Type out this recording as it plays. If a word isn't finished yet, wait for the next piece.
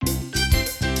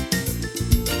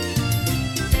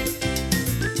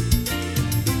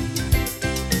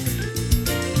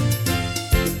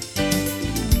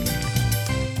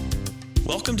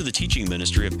Welcome to the teaching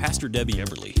ministry of Pastor Debbie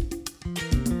Eberly.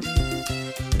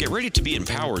 Get ready to be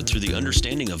empowered through the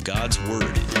understanding of God's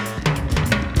Word.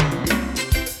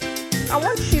 I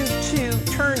want you to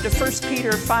turn to 1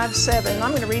 Peter 5:7. I'm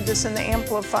going to read this in the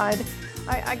Amplified.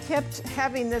 I kept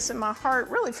having this in my heart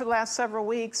really for the last several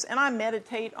weeks, and I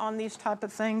meditate on these type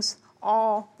of things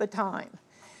all the time.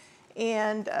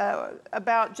 And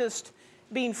about just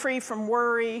being free from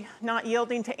worry, not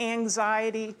yielding to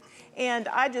anxiety. And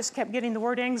I just kept getting the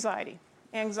word anxiety.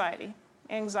 And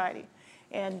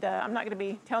I'm not going to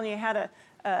be telling you how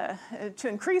to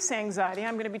increase anxiety.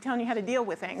 I'm going to be telling you how to deal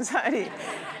with anxiety.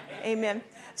 Amen.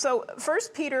 So 1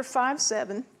 Peter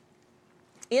 5:7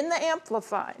 in the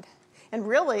Amplified. And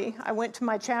really, I went to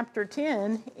my chapter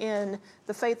 10 in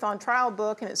the Faith on Trial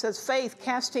book, and it says, faith,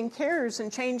 casting cares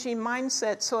and changing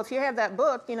mindsets. So if you have that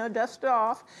book, dust it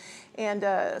off. And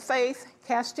faith,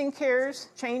 casting cares,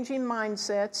 changing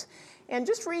mindsets. And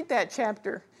just read that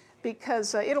chapter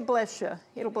because it'll bless you.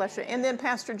 It'll bless you. And then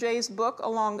Pastor Jay's book,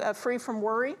 along Free from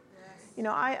Worry.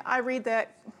 Yes. I read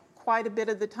that quite a bit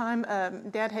of the time.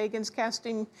 Dad Hagen's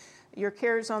Casting Your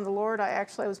Cares on the Lord. I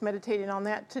was meditating on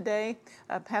that today.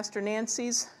 Pastor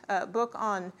Nancy's book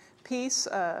on peace,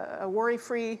 a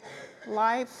worry-free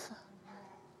life.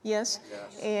 Yes.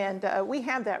 And we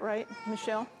have that, right,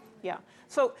 Michelle? Yeah.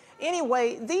 So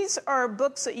anyway, these are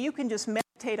books that you can just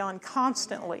meditate on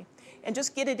constantly and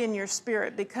just get it in your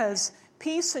spirit, because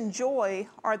peace and joy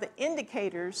are the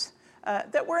indicators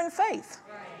that we're in faith.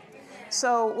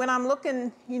 So when I'm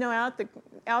looking,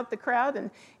 out the crowd,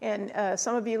 and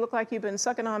some of you look like you've been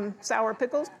sucking on sour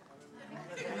pickles,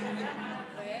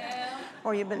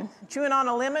 or you've been chewing on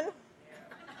a lemon.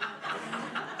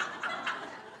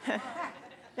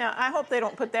 Now, I hope they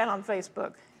don't put that on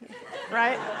Facebook,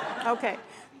 right? Okay.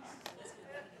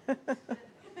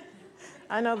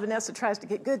 I know Vanessa tries to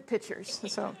get good pictures.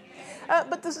 So,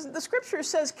 but the scripture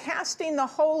says, casting the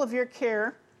whole of your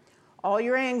care, all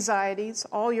your anxieties,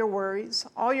 all your worries,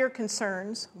 all your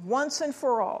concerns, once and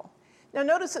for all. Now,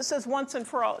 notice it says once and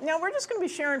for all. Now, we're just going to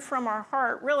be sharing from our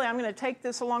heart. Really, I'm going to take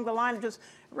this along the line of just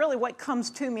really what comes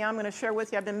to me. I'm going to share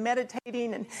with you. I've been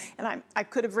meditating, and I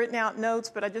could have written out notes,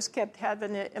 but I just kept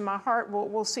having it in my heart.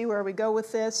 We'll see where we go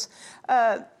with this.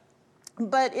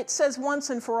 But it says once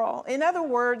and for all. In other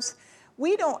words,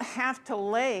 we don't have to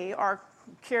lay our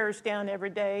cares down every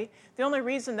day. The only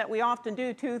reason that we often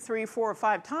do 2, 3, 4, or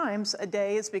 5 times a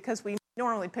day is because we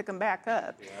normally pick them back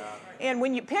up. Yeah. And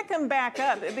when you pick them back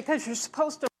up, because you're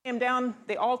supposed to lay them down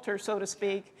the altar, so to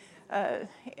speak,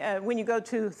 when you go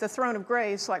to the throne of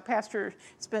grace, like Pastor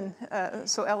has been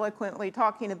so eloquently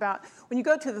talking about, when you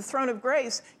go to the throne of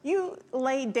grace, you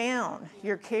lay down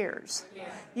your cares. Yeah.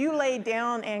 You lay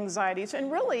down anxieties.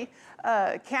 And really,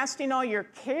 casting all your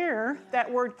care, that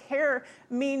word care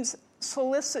means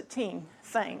soliciting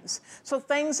things. So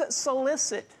things that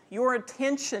solicit your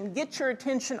attention, get your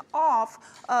attention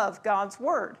off of God's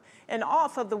Word and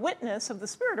off of the witness of the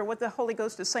Spirit, or what the Holy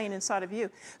Ghost is saying inside of you.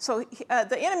 So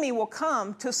the enemy will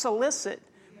come to solicit,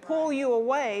 pull you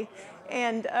away.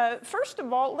 And first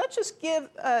of all, let's just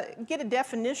get a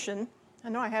definition. I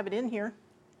know I have it in here,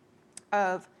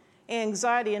 of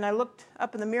anxiety. And I looked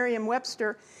up in the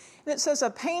Merriam-Webster, and it says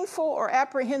a painful or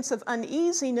apprehensive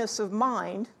uneasiness of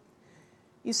mind.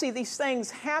 You see, these things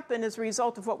happen as a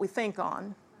result of what we think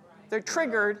on. They're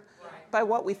triggered by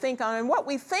what we think on. And what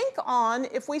we think on,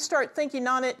 if we start thinking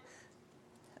on it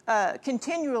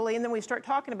continually, and then we start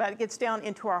talking about it, gets down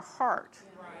into our heart.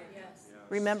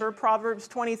 Remember Proverbs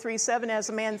 23:7, as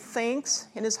a man thinks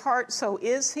in his heart, so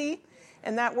is he.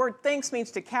 And that word thinks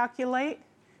means to calculate,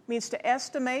 means to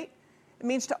estimate, it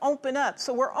means to open up.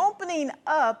 So we're opening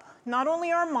up not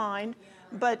only our mind,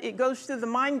 but it goes through the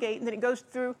mind gate, and then it goes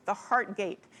through the heart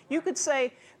gate. You could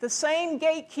say the same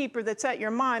gatekeeper that's at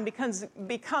your mind becomes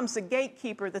the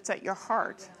gatekeeper that's at your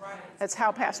heart. That's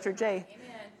how Pastor Jay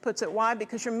puts it. Why?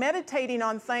 Because you're meditating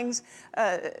on things.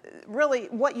 Really,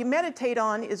 what you meditate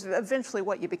on is eventually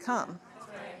what you become,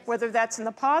 whether that's in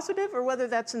the positive or whether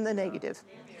that's in the negative.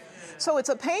 So it's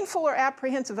a painful or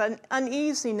apprehensive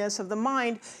uneasiness of the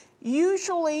mind,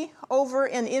 usually over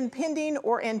an impending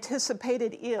or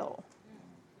anticipated ill.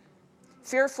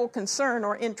 Fearful concern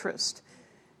or interest.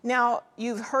 Now,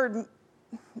 you've heard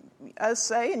us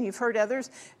say, and you've heard others,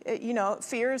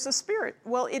 fear is a spirit.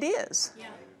 Well, it is. Yeah.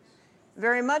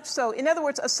 Very much so. In other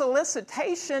words, a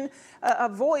solicitation, a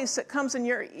voice that comes in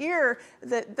your ear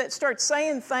that starts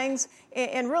saying things,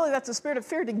 and really that's a spirit of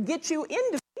fear to get you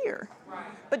into fear. Right.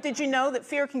 But did you know that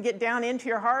fear can get down into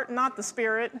your heart, not the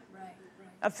spirit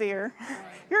of fear? Right.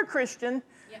 You're a Christian.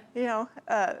 Yeah.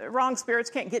 Wrong spirits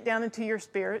can't get down into your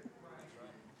spirit.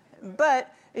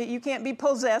 But You can't be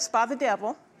possessed by the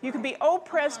devil. You can be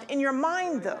oppressed in your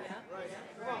mind, though.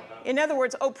 In other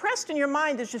words, oppressed in your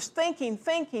mind is just thinking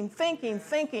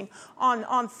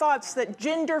on thoughts that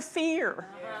gender fear.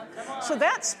 So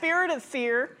that spirit of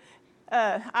fear,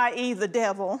 i.e. the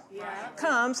devil,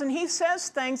 comes and he says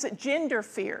things that gender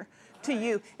fear to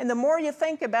you. And the more you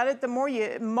think about it, the more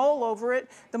you mull over it,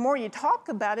 the more you talk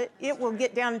about it, it will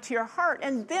get down into your heart.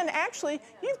 And then actually,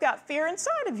 you've got fear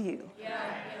inside of you.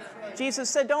 Jesus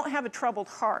said, don't have a troubled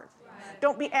heart.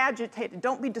 Don't be agitated.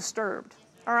 Don't be disturbed.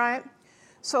 All right?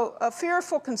 So a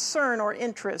fearful concern or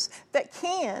interest that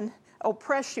can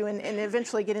oppress you and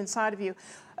eventually get inside of you.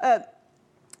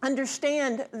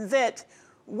 Understand that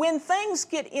when things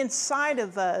get inside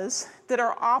of us that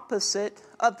are opposite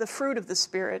of the fruit of the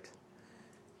Spirit,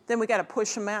 then we got to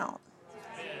push them out.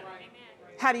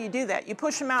 How do you do that? You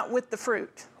push them out with the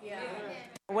fruit.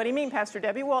 What do you mean, Pastor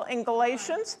Debbie? Well, in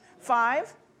Galatians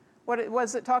 5, what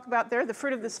does it talk about there? The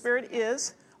fruit of the Spirit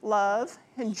is love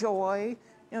and joy,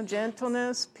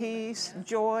 gentleness, peace,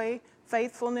 joy,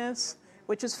 faithfulness,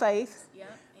 which is faith,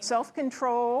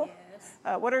 self-control.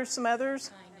 What are some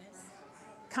others?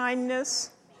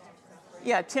 Kindness.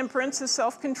 Yeah, temperance is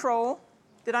self-control.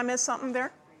 Did I miss something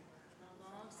there?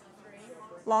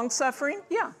 Long-suffering.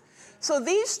 Yeah. So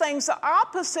these things, the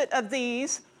opposite of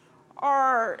these,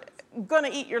 are going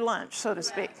to eat your lunch, so to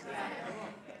speak.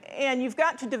 And you've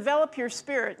got to develop your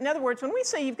spirit. In other words, when we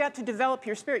say you've got to develop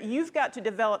your spirit, you've got to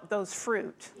develop those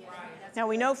fruit. Now,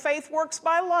 we know faith works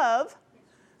by love.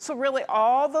 So really,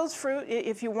 all those fruit,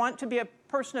 if you want to be a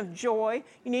person of joy,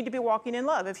 you need to be walking in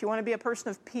love. If you want to be a person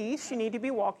of peace, you need to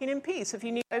be walking in peace. If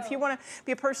you want to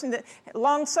be a person that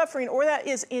long-suffering, or that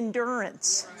is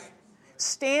endurance.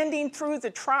 Standing through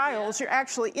the trials, you're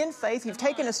actually in faith. You've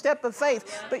taken a step of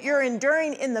faith, but you're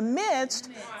enduring in the midst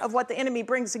of what the enemy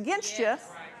brings against you.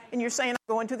 And you're saying, I'm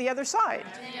going to the other side.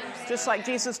 Just like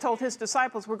Jesus told his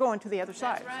disciples, we're going to the other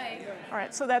side. All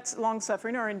right, so that's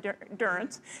long-suffering or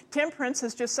endurance. Temperance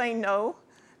is just saying no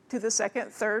to the second,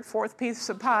 third, fourth piece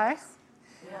of pie.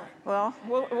 Well,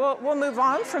 we'll move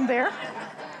on from there.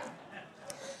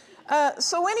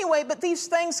 So anyway, but these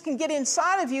things can get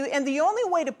inside of you, and the only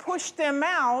way to push them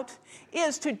out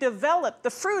is to develop the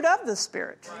fruit of the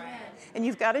Spirit. And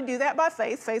you've got to do that by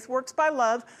faith. Faith works by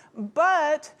love,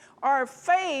 but our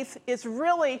faith is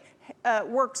really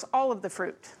works all of the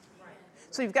fruit.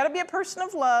 So you've got to be a person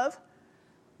of love,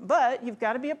 but you've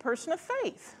got to be a person of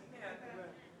faith.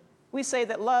 We say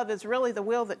that love is really the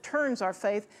will that turns our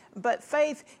faith, but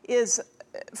faith is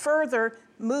further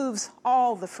moves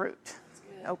all the fruit.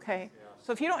 Okay?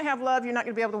 So if you don't have love, you're not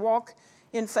going to be able to walk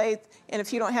in faith, and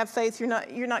if you don't have faith, you're not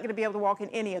going to be able to walk in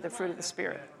any of the fruit of the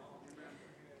Spirit.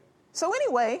 So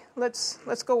anyway, let's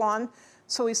go on.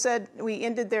 So we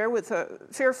ended there with a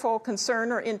fearful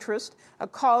concern or interest, a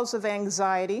cause of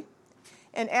anxiety,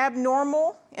 an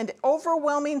abnormal and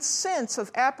overwhelming sense of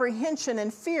apprehension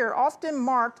and fear, often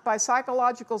marked by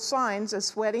psychological signs as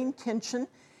sweating, tension,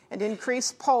 and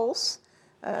increased pulse.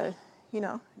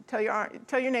 Tell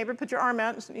your neighbor, put your arm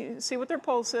out and see what their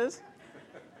pulse is.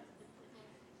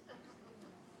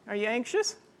 Are you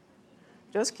anxious?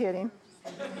 Just kidding.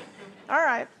 All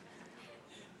right.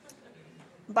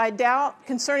 By doubt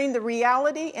concerning the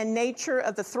reality and nature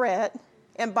of the threat,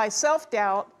 and by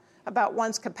self-doubt about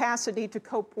one's capacity to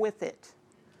cope with it.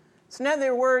 So in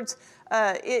other words,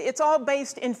 it's all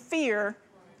based in fear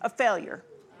of failure.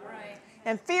 All right.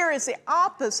 And fear is the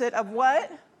opposite of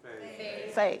what?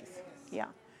 Faith.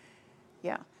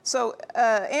 Yeah. So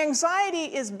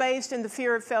anxiety is based in the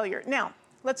fear of failure. Now,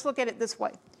 let's look at it this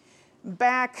way.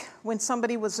 Back when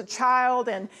somebody was a child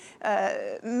and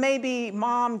maybe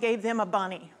mom gave them a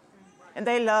bunny, and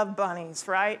they love bunnies,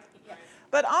 right?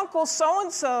 But Uncle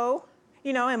so-and-so,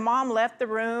 and mom left the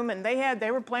room and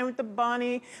they were playing with the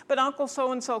bunny, but Uncle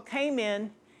so-and-so came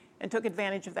in and took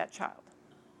advantage of that child.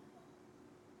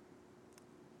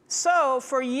 So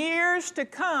for years to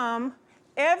come,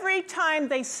 every time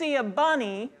they see a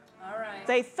bunny,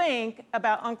 they think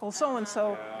about Uncle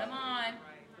so-and-so. Come on.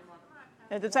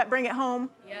 Does that bring it home?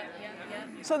 Yep.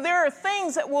 So there are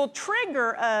things that will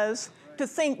trigger us to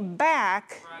think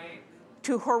back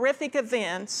to horrific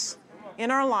events in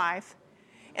our life.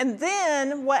 And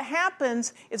then what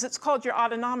happens is it's called your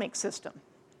autonomic system.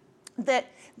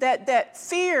 That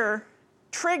fear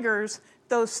triggers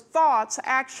those thoughts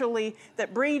actually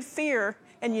that breed fear,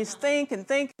 and you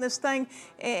think this thing,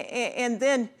 and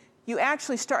then you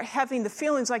actually start having the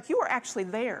feelings like you were actually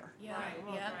there. Yep.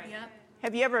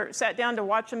 Have you ever sat down to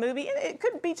watch a movie? It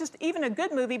could be just even a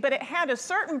good movie, but it had a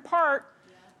certain part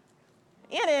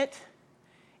in it,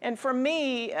 And for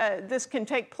me, this can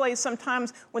take place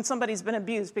sometimes when somebody's been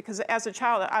abused, because as a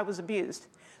child, I was abused.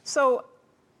 So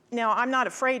now, I'm not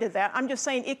afraid of that. I'm just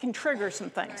saying it can trigger some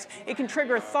things. It can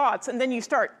trigger thoughts, and then you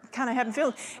start kind of having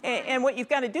feelings. And what you've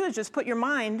got to do is just put your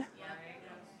mind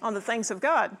on the things of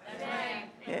God.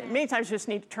 Many times you just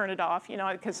need to turn it off,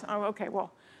 because, okay,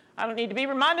 well, I don't need to be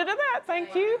reminded of that,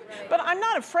 thank you. But I'm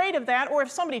not afraid of that, or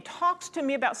if somebody talks to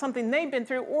me about something they've been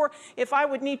through, or if I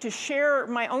would need to share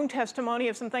my own testimony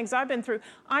of some things I've been through,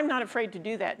 I'm not afraid to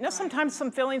do that. Now, sometimes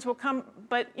some feelings will come,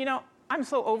 but, I'm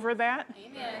so over that.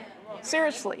 Amen.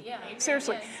 Seriously.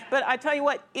 But I tell you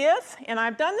what, and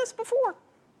I've done this before,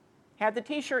 had the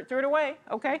T-shirt, threw it away,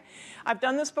 okay? I've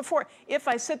done this before. If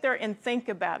I sit there and think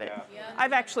about it,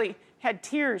 I've actually had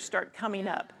tears start coming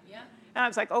up. And I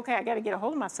was like, okay, I got to get a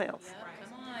hold of myself.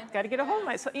 Got to get a hold of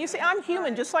myself. You see, I'm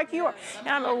human just like you are. And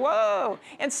I'm like, whoa.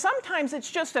 And sometimes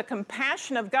it's just a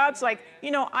compassion of God's like,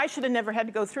 I should have never had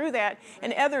to go through that.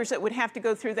 And others that would have to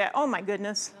go through that, oh my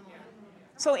goodness.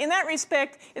 So in that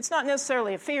respect, it's not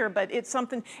necessarily a fear, but it's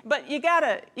something. But you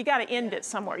gotta end it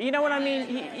somewhere. You know what I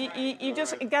mean? You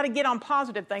just got to get on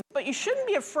positive things. But you shouldn't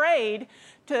be afraid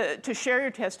to share your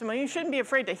testimony. You shouldn't be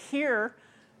afraid to hear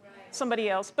somebody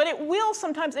else. But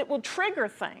sometimes it will trigger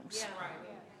things,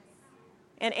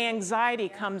 and anxiety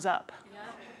comes up,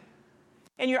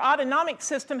 and your autonomic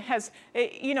system has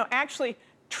actually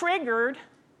triggered,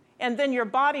 and then your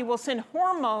body will send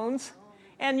hormones.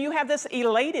 And you have this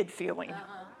elated feeling.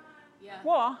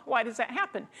 Well, why does that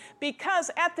happen? Because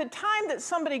at the time that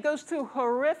somebody goes through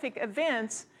horrific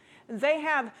events, they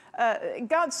have,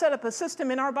 God set up a system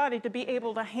in our body to be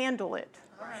able to handle it.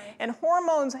 Right. And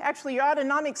hormones, actually your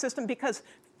autonomic system, because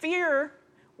fear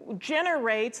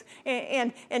generates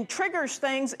and triggers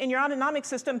things in your autonomic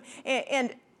system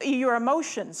and your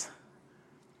emotions.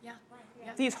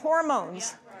 These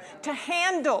hormones to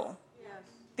handle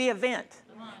the event.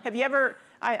 Have you ever...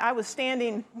 I was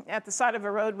standing at the side of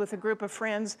a road with a group of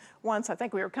friends once. I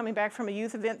think we were coming back from a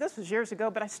youth event. This was years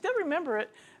ago, but I still remember it,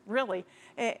 really.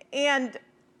 And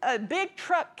a big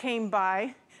truck came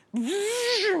by,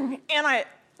 and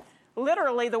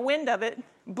literally the wind of it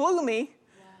blew me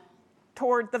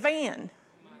toward the van.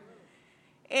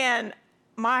 And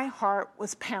my heart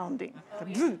was pounding.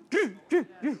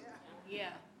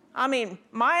 I mean,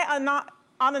 my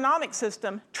autonomic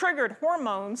system triggered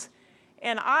hormones.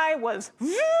 And I was,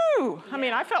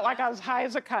 I felt like I was high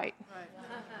as a kite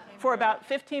for about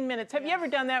 15 minutes. Have you ever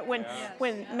done that when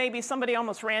maybe somebody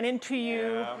almost ran into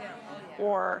you,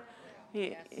 or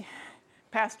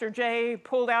Pastor Jay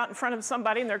pulled out in front of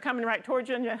somebody and they're coming right towards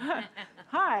you and you,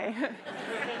 hi.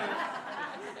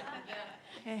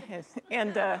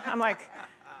 And I'm like,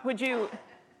 would you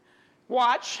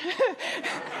watch?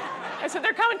 I said,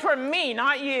 they're coming toward me,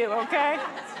 not you, okay?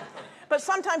 But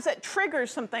sometimes that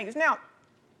triggers some things. Now,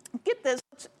 get this.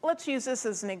 Let's use this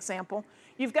as an example.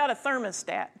 You've got a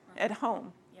thermostat at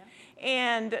home.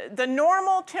 And the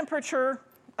normal temperature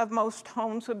of most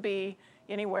homes would be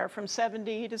anywhere from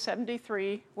 70 to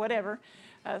 73, whatever.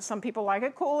 Some people like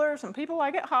it cooler, some people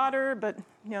like it hotter, but,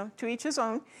 to each his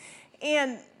own.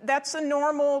 And that's a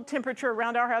normal temperature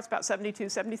around our house, about 72,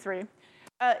 73.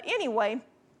 Anyway,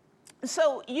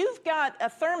 so you've got a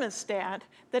thermostat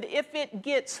that if it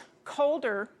gets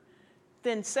colder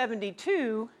than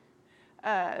 72,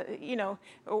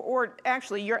 or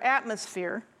actually your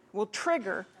atmosphere will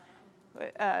trigger,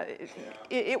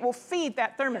 it will feed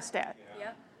that thermostat.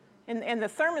 And the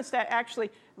thermostat actually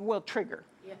will trigger,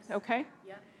 okay?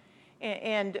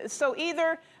 And so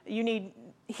either you need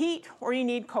heat or you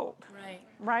need cold,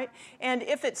 right? And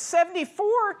if it's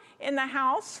 74 in the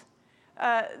house,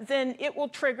 then it will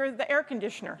trigger the air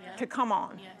conditioner to come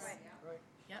on.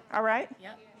 All right?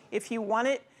 If you want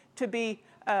it to be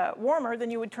warmer,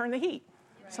 then you would turn the heat,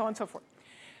 so on and so forth.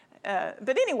 But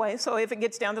anyway, so if it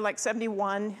gets down to like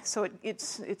 71, so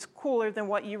it's cooler than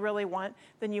what you really want,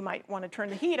 then you might want to turn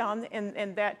the heat on,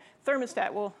 and that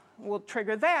thermostat will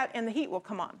trigger that, and the heat will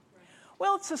come on.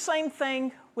 Well, it's the same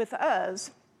thing with us.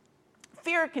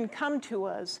 Fear can come to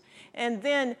us, and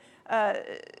then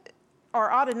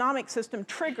our autonomic system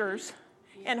triggers,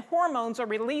 and hormones are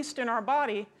released in our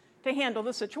body to handle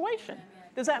the situation.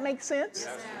 Does that make sense?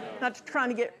 Yes. Not trying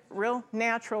to get real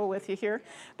natural with you here.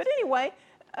 But anyway,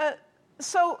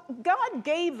 so God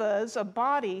gave us a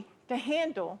body to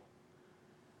handle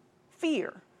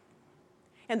fear.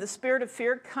 And the spirit of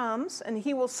fear comes, and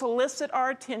he will solicit our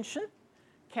attention.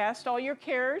 Cast all your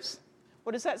cares.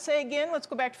 What does that say again? Let's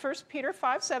go back to 1 Peter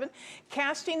 5:7.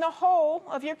 Casting the whole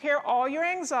of your care, all your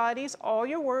anxieties, all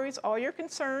your worries, all your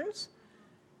concerns,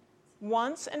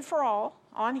 once and for all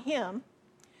on him.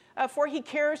 for he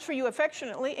cares for you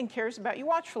affectionately and cares about you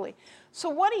watchfully. So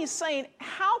what he's saying,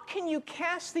 how can you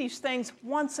cast these things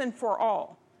once and for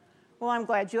all? Well, I'm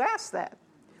glad you asked that.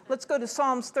 Let's go to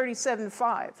Psalms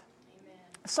 37:5.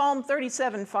 Psalm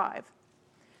 37:5.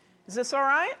 Is this all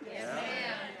right? Yes.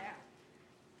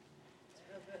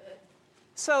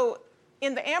 So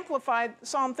in the Amplified,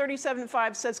 Psalm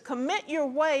 37:5 says, commit your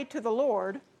way to the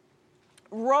Lord,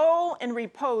 roll and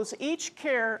repose each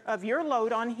care of your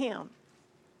load on him.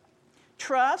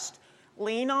 Trust,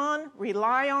 lean on,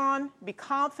 rely on, be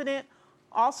confident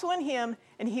also in him,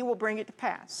 and he will bring it to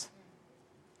pass.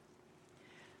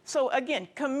 So again,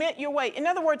 commit your way. In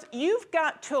other words, you've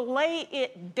got to lay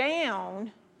it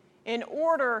down in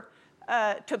order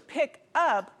to pick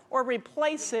up or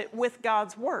replace it with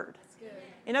God's word.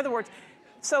 In other words,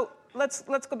 so let's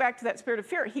go back to that spirit of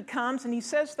fear. He comes and he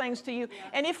says things to you,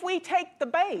 and if we take the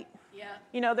bait,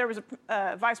 you know, there was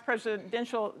a vice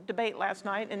presidential debate last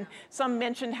night, and some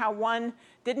mentioned how one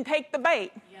didn't take the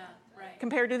bait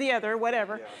compared to the other,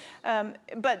 whatever.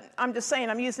 But I'm just saying,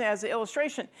 I'm using it as an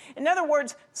illustration. In other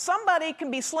words, somebody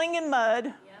can be slinging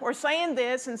mud or saying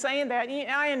this and saying that.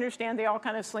 I understand they all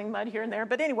kind of sling mud here and there,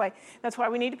 but anyway, that's why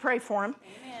we need to pray for them.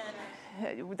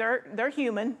 They're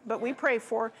human, but we pray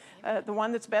for the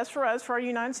one that's best for us, for our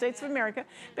United States of America.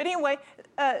 But anyway,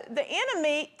 the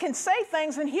enemy can say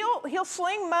things, and he'll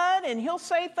sling mud, and he'll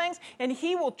say things, and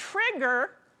he will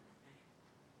trigger.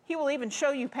 He will even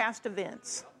show you past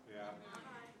events.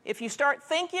 If you start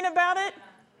thinking about it,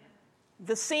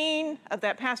 the scene of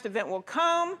that past event will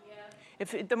come.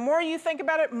 The more you think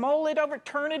about it, mull it over,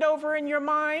 turn it over in your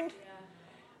mind.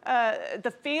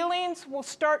 The feelings will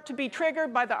start to be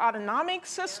triggered by the autonomic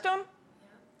system.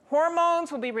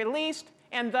 Hormones will be released,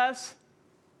 and thus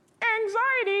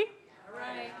anxiety.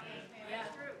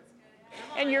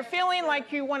 And you're feeling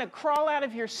like you want to crawl out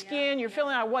of your skin. You're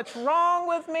feeling like, what's wrong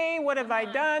with me? What have I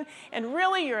done? And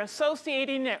really, you're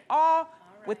associating it all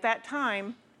with that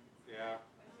time.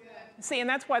 See, and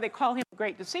that's why they call him a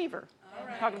great deceiver.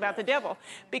 Talking about the devil.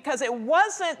 Because it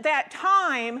wasn't that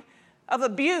time of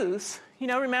abuse. You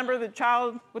know, remember the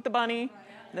child with the bunny,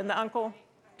 then the uncle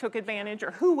took advantage,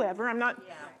 or whoever. I'm not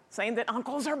saying that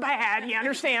uncles are bad, you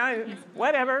understand,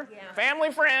 whatever,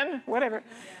 family friend, whatever.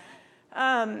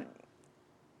 And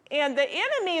the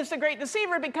enemy is the great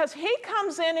deceiver because he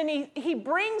comes in and he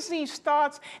brings these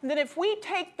thoughts, and then if we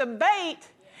take the bait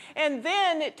and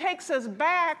then it takes us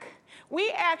back,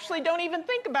 we actually don't even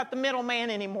think about the middleman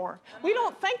anymore. We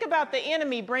don't think about the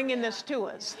enemy bringing this to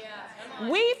us.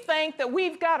 We think that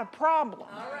we've got a problem.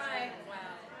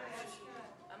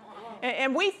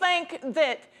 And we think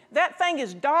that thing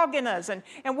is dogging us.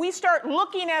 And we start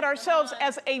looking at ourselves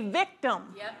as a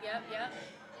victim.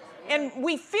 And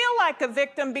we feel like a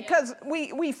victim because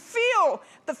we feel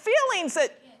the feelings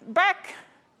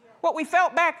what we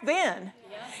felt back then.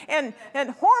 And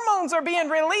hormones are being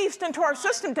released into our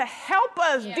system to help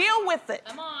us deal with it.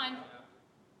 Come on.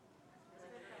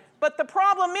 But the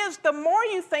problem is, the more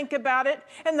you think about it,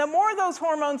 and the more those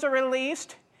hormones are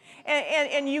released,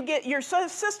 and your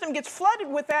system gets flooded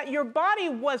with that, your body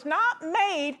was not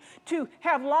made to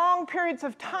have long periods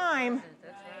of time.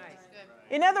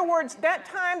 In other words, that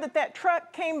time that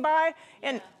truck came by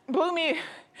and blew me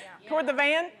toward the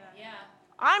van,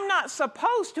 I'm not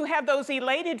supposed to have those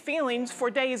elated feelings for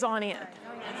days on end.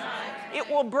 It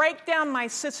will break down my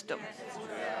system.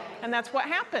 And that's what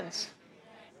happens.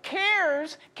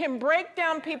 Cares can break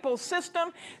down people's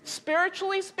system,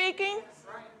 spiritually speaking.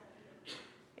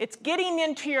 It's getting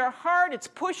into your heart. It's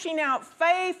pushing out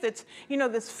faith. It's,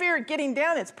 this fear getting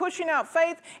down. It's pushing out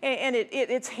faith, and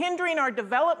it's hindering our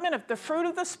development of the fruit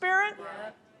of the Spirit.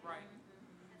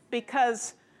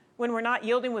 Because when we're not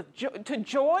yielding to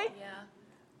joy,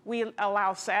 we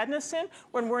allow sadness in.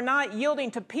 When we're not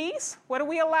yielding to peace, what do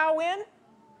we allow in?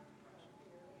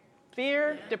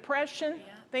 Fear, depression,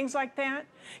 things like that.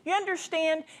 You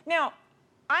understand? Now,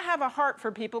 I have a heart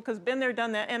for people because been there,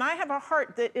 done that, and I have a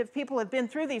heart that if people have been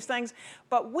through these things,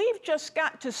 but we've just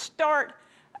got to start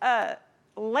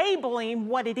labeling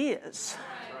what it is.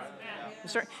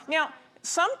 Now,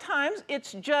 sometimes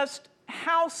it's just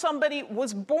how somebody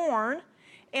was born,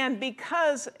 and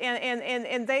because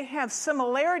and they have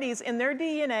similarities in their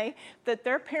DNA that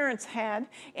their parents had,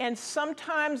 and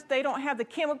sometimes they don't have the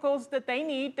chemicals that they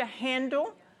need to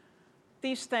handle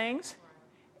these things.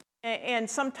 And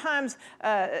sometimes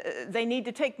they need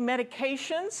to take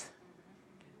medications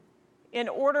in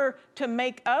order to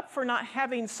make up for not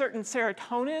having certain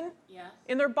serotonin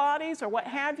in their bodies or what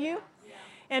have you.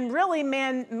 And really,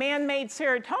 man-made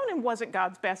serotonin wasn't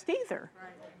God's best either.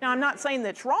 Now, I'm not saying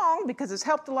that's wrong because it's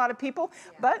helped a lot of people,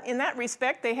 but in that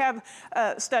respect, they have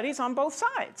studies on both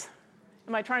sides.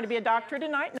 Am I trying to be a doctor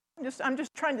tonight? No, I'm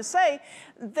just trying to say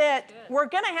that we're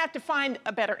going to have to find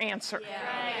a better answer.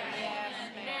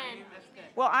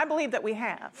 Well, I believe that we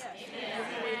have.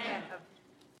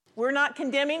 We're not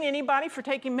condemning anybody for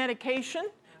taking medication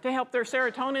to help their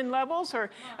serotonin levels, or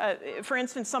for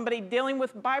instance, somebody dealing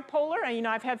with bipolar. And,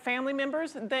 I've had family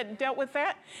members that dealt with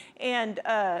that, and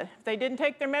they didn't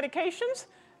take their medications,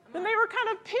 then they were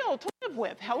kind of pill to live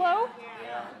with. Hello?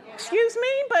 Excuse me,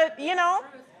 but,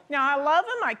 now I love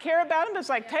them, I care about them, it's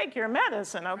like, take your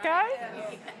medicine, okay?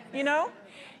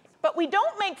 But we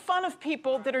don't make fun of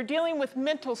people that are dealing with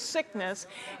mental sickness,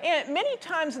 and many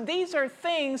times these are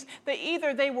things that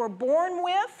either they were born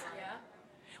with,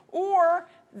 or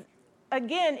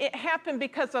again, it happened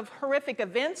because of horrific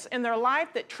events in their life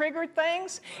that triggered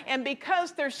things, and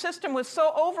because their system was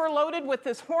so overloaded with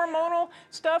this hormonal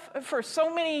stuff for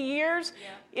so many years,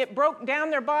 it broke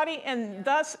down their body, and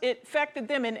thus it affected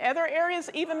them in other areas,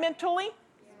 even mentally.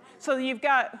 So you've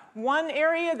got one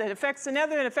area that affects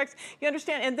another, and affects, you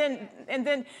understand? And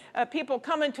then people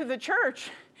come into the church,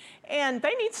 and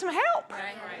they need some help.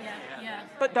 Right. Yeah.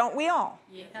 But don't we all?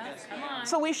 Yeah. Come on.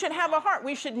 So we should have a heart.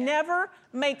 We should never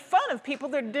make fun of people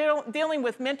that are dealing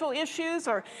with mental issues,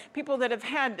 or people that have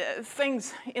had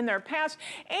things in their past.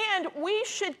 And we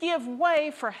should give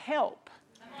way for help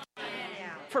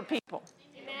for people.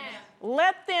 Amen.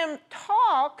 Let them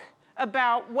talk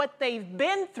about what they've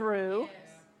been through.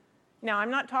 Now,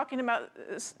 I'm not talking about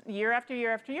year after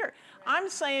year after year. I'm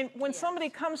saying when somebody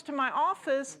comes to my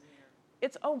office,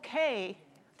 it's okay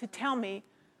to tell me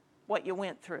what you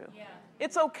went through. Yeah.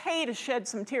 It's okay to shed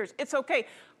some tears. It's okay.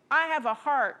 I have a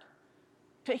heart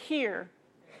to hear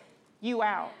you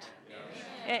out.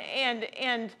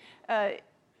 And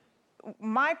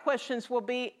my questions will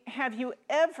be, have you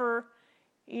ever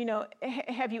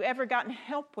gotten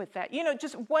help with that?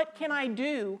 Just what can I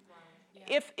do?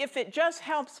 If it just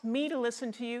helps me to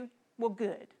listen to you, well,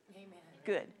 good. Amen.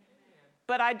 Good.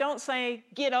 But I don't say,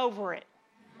 get over it.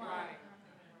 Right.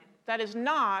 That is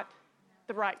not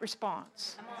the right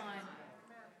response. Come on.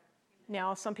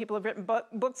 Now, some people have written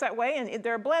books that way, and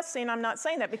they're a blessing. I'm not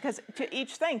saying that, because to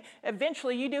each thing,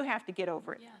 eventually you do have to get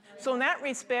over it. Yeah. So in that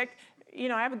respect,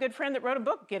 I have a good friend that wrote a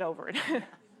book, Get Over It.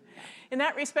 In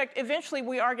that respect, eventually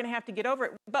we are going to have to get over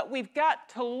it. But we've got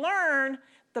to learn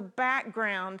the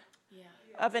background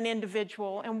of an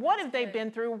individual, and what have they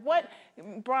been through, what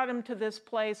brought them to this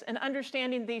place, and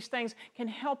understanding these things can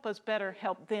help us better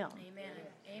help them.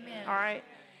 Amen. All right?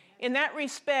 In that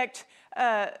respect,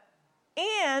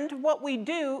 and what we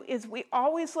do is we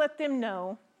always let them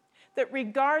know that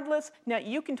regardless, now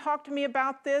you can talk to me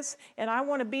about this, and I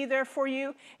want to be there for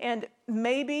you, and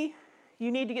maybe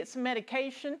you need to get some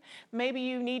medication. Maybe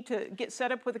you need to get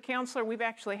set up with a counselor. We've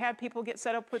actually had people get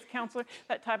set up with a counselor,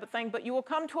 that type of thing. But you will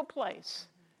come to a place,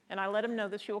 and I let them know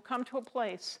this, you will come to a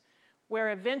place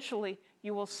where eventually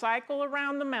you will cycle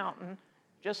around the mountain,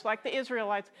 just like the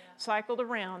Israelites cycled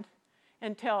around,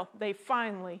 until they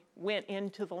finally went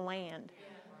into the land.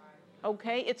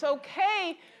 Okay? It's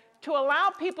okay to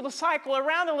allow people to cycle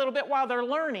around a little bit while they're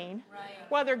learning,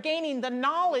 while they're gaining the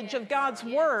knowledge of God's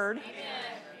Word.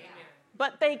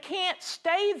 But they can't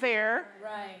stay there,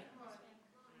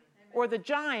 or the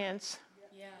giants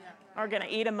are going to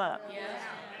eat them up.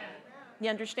 You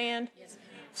understand?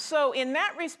 So in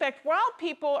that respect, while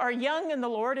people are young in the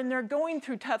Lord and they're going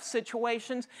through tough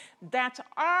situations, that's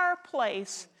our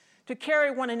place to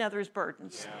carry one another's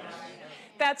burdens.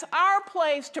 That's our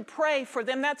place to pray for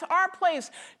them. That's our place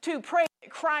to pray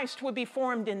that Christ would be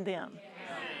formed in them.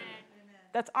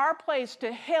 That's our place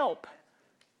to help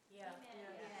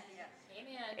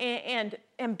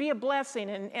and be a blessing,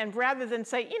 and rather than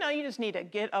say, you just need to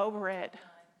get over it.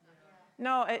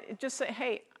 No, just say,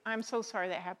 hey, I'm so sorry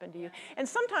that happened to you. And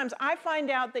sometimes I find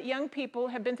out that young people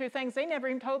have been through things they never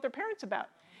even told their parents about.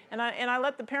 And I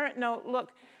let the parent know,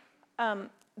 look,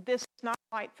 this is not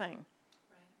the right thing.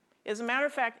 As a matter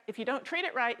of fact, if you don't treat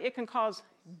it right, it can cause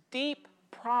deep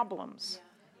problems.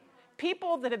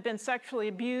 People that have been sexually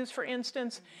abused, for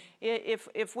instance,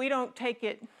 if we don't take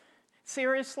it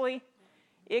seriously,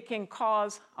 it can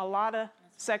cause a lot of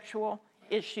sexual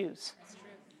issues.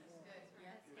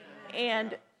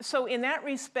 And so in that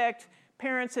respect,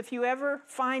 parents, if you ever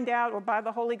find out, or by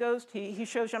the Holy Ghost, he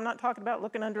shows you, I'm not talking about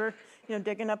looking under,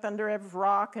 digging up under every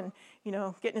rock and,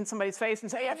 getting in somebody's face and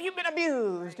say, have you been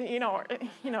abused?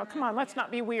 Come on, let's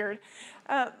not be weird.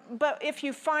 But if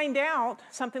you find out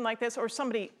something like this, or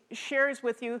somebody shares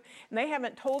with you and they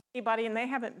haven't told anybody and they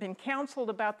haven't been counseled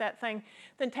about that thing,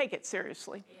 then take it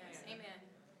seriously. Yes. Amen.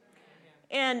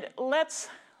 And let's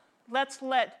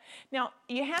Now,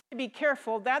 you have to be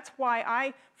careful. That's why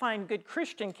I find good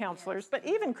Christian counselors. But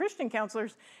even Christian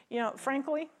counselors,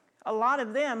 frankly, a lot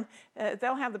of them,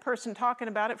 they'll have the person talking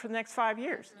about it for the next 5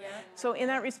 years. Yeah. So in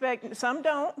that respect, some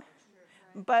don't.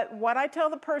 But what I tell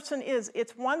the person is,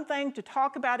 it's one thing to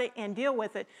talk about it and deal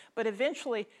with it, but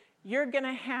eventually you're going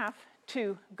to have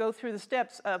to go through the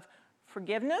steps of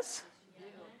forgiveness,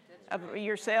 of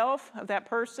yourself, of that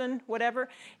person, whatever,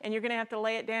 and you're going to have to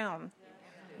lay it down.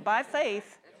 By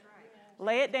faith,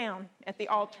 lay it down at the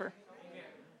altar.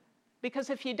 Because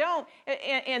if you don't,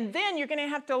 and then you're going to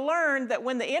have to learn that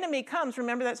when the enemy comes,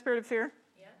 remember that spirit of fear?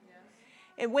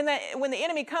 And when the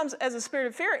enemy comes as a spirit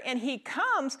of fear, and he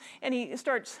comes and he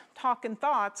starts talking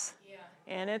thoughts,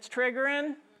 and it's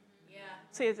triggering.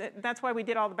 See, that's why we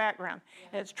did all the background.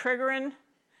 And it's triggering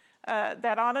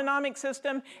that autonomic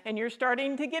system, and you're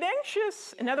starting to get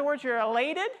anxious. In other words, you're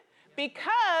elated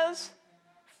because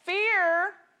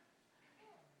fear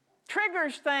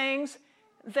triggers things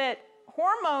that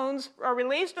hormones are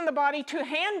released in the body to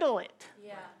handle it.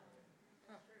 Yeah.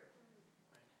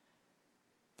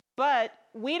 But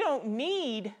we don't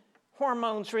need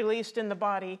hormones released in the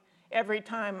body every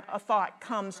time a thought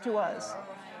comes to us.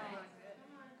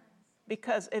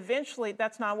 Because eventually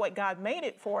that's not what God made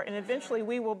it for, and eventually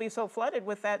we will be so flooded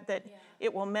with that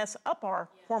it will mess up our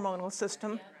hormonal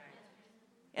system.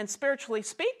 And spiritually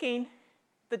speaking,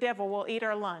 the devil will eat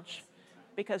our lunch.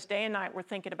 Because day and night we're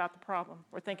thinking about the problem.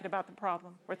 We're thinking about the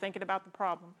problem. We're thinking about the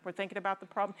problem. We're thinking about the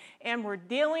problem. And we're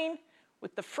dealing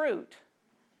with the fruit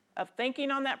of thinking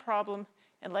on that problem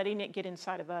and letting it get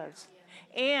inside of us.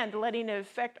 And letting it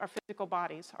affect our physical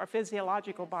bodies, our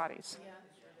physiological bodies.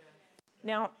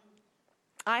 Now,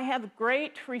 I have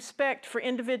great respect for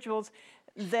individuals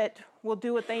that will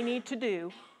do what they need to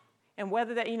do. And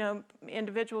whether that,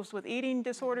 individuals with eating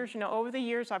disorders, over the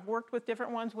years I've worked with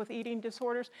different ones with eating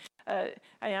disorders.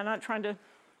 I'm not trying to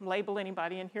label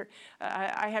anybody in here.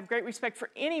 I have great respect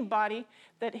for anybody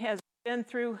that has been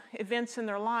through events in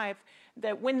their life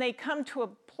that when they come to a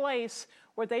place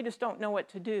where they just don't know what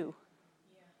to do.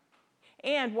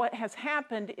 Yeah. And what has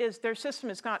happened is their system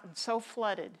has gotten so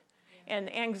flooded,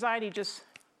 and anxiety just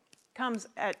comes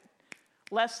at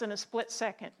less than a split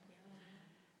second.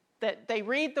 That they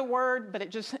read the word, but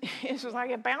it's just like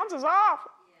it bounces off.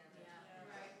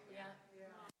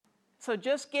 So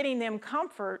just getting them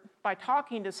comfort by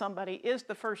talking to somebody is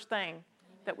the first thing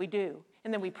that we do.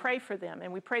 And then we pray for them,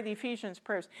 and we pray the Ephesians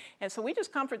prayers. And so we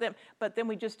just comfort them, but then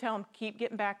we just tell them, keep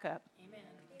getting back up. Amen.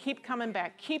 Keep coming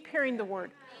back. Keep hearing the word.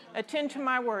 Attend to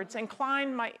my words.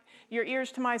 Incline your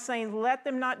ears to my saying. Let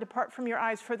them not depart from your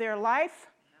eyes, for their life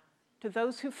to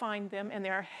those who find them, and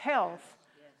their health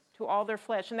to all their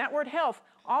flesh. And that word health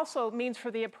also means for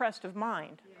the oppressed of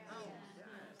mind.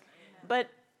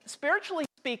 But spiritually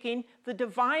speaking, the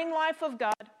divine life of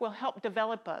God will help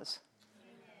develop us.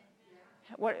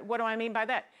 What do I mean by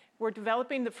that? We're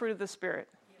developing the fruit of the Spirit.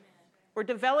 We're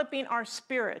developing our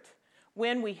spirit.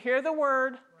 When we hear the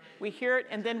word, we hear it,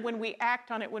 and then when we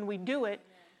act on it, when we do it,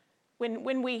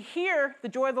 when we hear the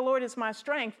joy of the Lord is my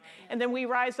strength, and then we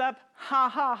rise up, ha,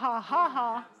 ha, ha, ha,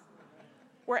 ha,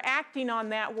 we're acting on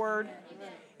that word,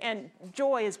 and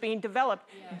joy is being developed.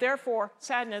 Therefore,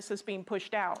 sadness is being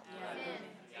pushed out.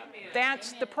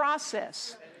 That's the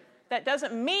process. That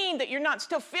doesn't mean that you're not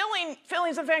still feeling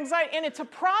feelings of anxiety, and it's a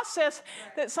process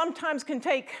that sometimes can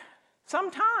take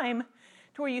some time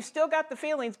to where you still got the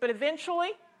feelings, but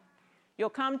eventually you'll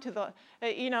come to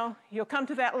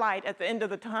that light at the end of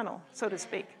the tunnel, so to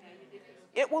speak.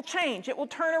 It will change. It will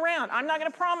turn around. I'm not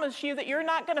going to promise you that you're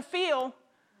not going to feel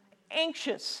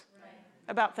anxious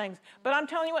about things. But I'm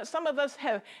telling you what, some of us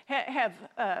have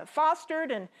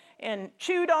fostered and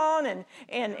chewed on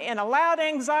and allowed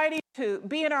anxiety to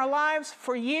be in our lives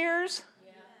for years.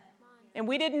 And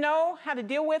we didn't know how to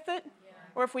deal with it.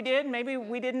 Or if we did, maybe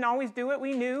we didn't always do it.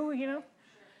 We knew,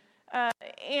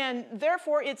 and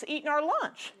therefore it's eating our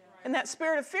lunch. And that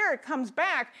spirit of fear comes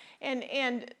back,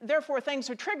 and therefore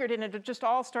things are triggered, and it just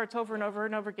all starts over and over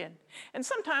and over again. And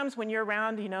sometimes when you're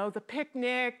around, the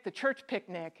picnic, the church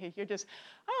picnic, you're just,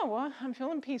 oh, well, I'm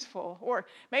feeling peaceful. Or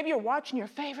maybe you're watching your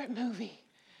favorite movie.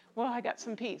 Well, I got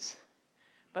some peace.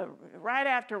 But right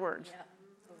afterwards,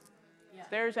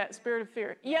 there's that spirit of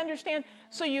fear. You understand?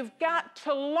 So you've got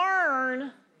to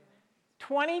learn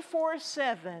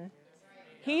 24/7.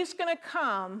 He's going to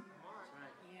come.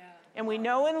 And we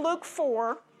know in Luke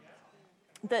 4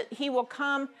 that he will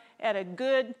come at a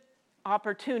good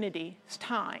opportunity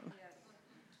time.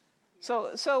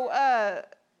 So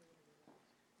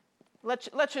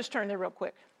let's just turn there real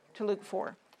quick to Luke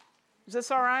 4. Is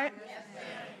this all right? Yes.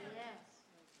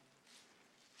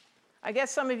 I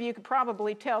guess some of you could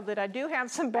probably tell that I do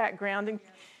have some background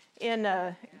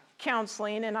in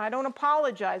counseling, and I don't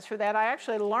apologize for that. I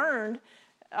actually learned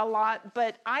a lot,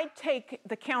 but I take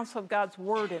the counsel of God's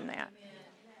word in that.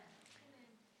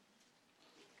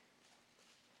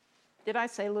 Did I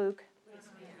say Luke?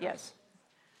 Yes.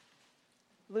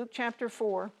 Luke chapter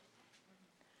 4.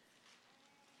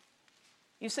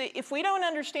 You see, if we don't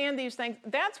understand these things,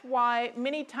 that's why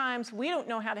many times we don't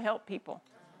know how to help people.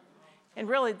 And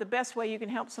really, the best way you can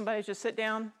help somebody is just sit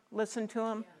down, listen to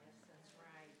them.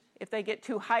 If they get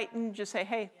too heightened, just say,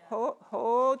 hey,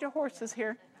 hold your horses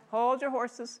here. Hold your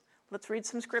horses. Let's read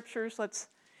some scriptures.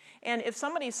 And if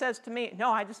somebody says to me,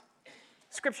 no,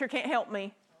 scripture can't help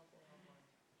me,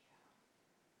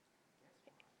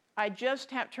 I just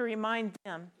have to remind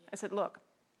them. I said, look,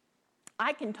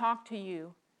 I can talk to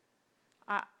you.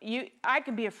 I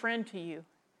can be a friend to you,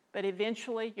 but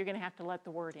eventually you're going to have to let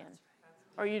the word in.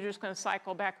 Or you're just going to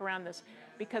cycle back around this,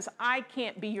 because I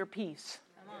can't be your peace.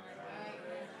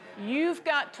 You've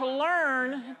got to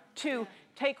learn to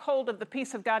take hold of the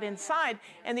peace of God inside,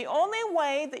 and the only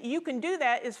way that you can do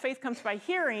that is faith comes by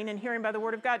hearing, and hearing by the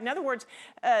word of God. In other words,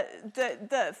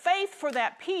 the faith for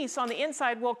that peace on the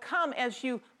inside will come as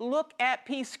you look at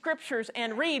peace scriptures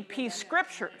and read peace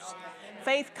scriptures.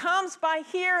 Faith comes by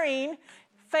hearing.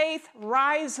 Faith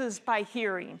rises by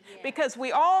hearing, because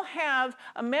we all have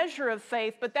a measure of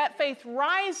faith, but that faith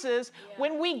rises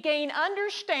when we gain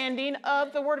understanding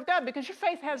of the Word of God, because your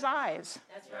faith has eyes.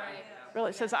 That's right.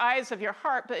 Really, it says eyes of your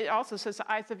heart, but it also says the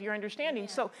eyes of your understanding.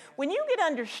 So when you get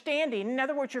understanding, in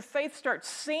other words, your faith starts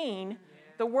seeing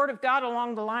the Word of God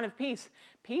along the line of peace,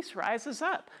 peace rises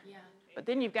up. But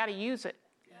then you've got to use it.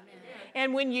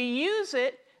 And when you use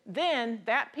it, then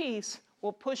that peace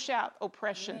will push out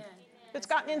oppression that's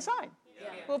gotten inside.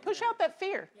 It will push out that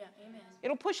fear.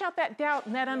 It'll push out that doubt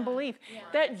and that unbelief.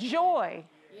 That joy.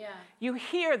 You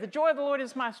hear, the joy of the Lord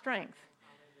is my strength.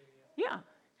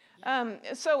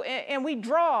 And we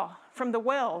draw from the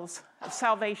wells of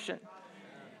salvation.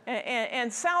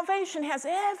 And salvation has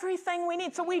everything we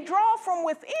need. So we draw from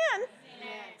within,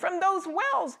 from those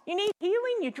wells. You need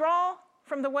healing, you draw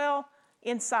from the well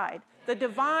inside. The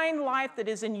divine life that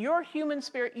is in your human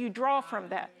spirit, you draw from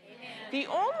that. The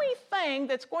only thing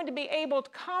that's going to be able to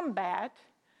combat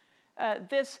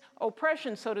this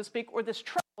oppression, so to speak, or this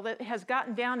trouble that has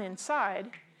gotten down inside,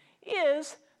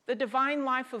 is the divine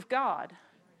life of God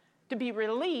to be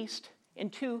released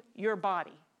into your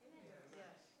body.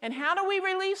 And how do we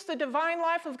release the divine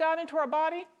life of God into our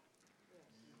body?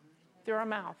 Through our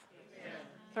mouth.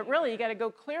 But really, you got to go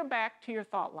clear back to your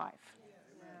thought life.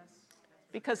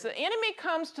 Because the enemy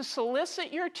comes to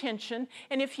solicit your attention,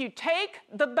 and if you take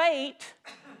the bait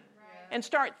and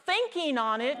start thinking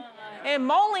on it and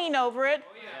mulling over it,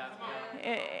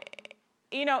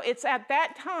 it's at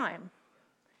that time.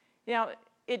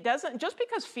 It doesn't, just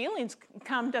because feelings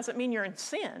come doesn't mean you're in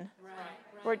sin,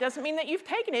 or it doesn't mean that you've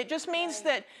taken it. It just means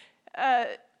that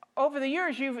over the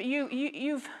years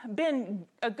you've been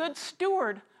a good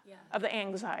steward of the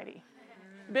anxiety.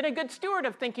 You've been a good steward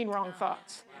of thinking wrong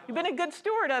thoughts. You've been a good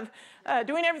steward of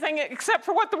doing everything except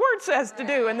for what the Word says to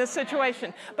do in this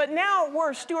situation. But now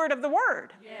we're a steward of the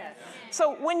Word. Yes.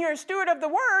 So when you're a steward of the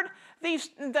Word,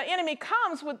 the enemy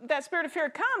comes, with that spirit of fear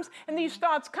comes, and these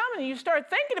thoughts come, and you start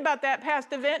thinking about that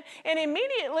past event, and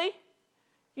immediately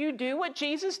you do what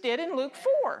Jesus did in Luke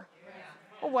 4.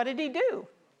 Well, what did he do?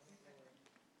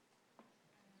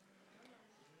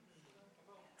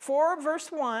 4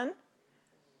 verse 1.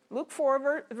 Luke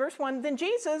 4, verse 1, then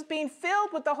Jesus, being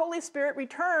filled with the Holy Spirit,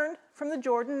 returned from the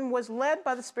Jordan and was led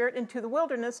by the Spirit into the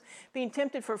wilderness, being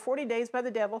tempted for 40 days by the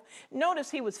devil.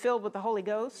 Notice he was filled with the Holy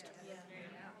Ghost.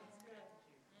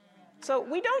 So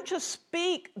we don't just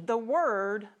speak the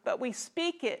word, but we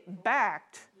speak it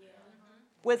backed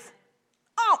with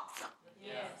oomph.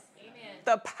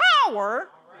 The power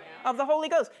of the Holy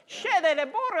Ghost.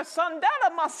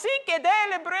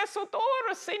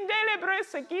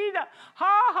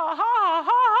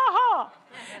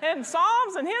 And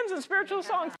psalms and hymns and spiritual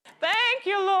songs. Thank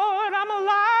you, Lord, I'm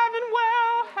alive and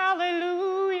well.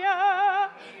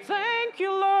 Hallelujah. Thank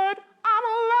you, Lord, I'm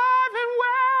alive and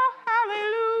well.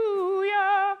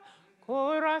 Hallelujah.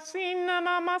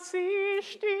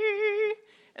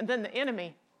 And then the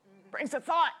enemy brings a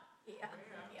thought.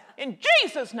 In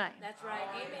Jesus' name. That's right.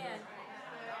 Amen.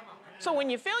 So when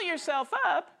you fill yourself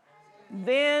up,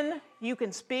 then you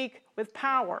can speak with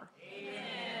power.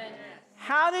 Amen.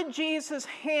 How did Jesus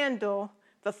handle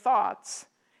the thoughts?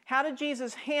 How did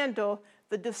Jesus handle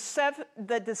the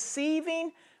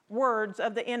deceiving words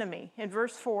of the enemy? In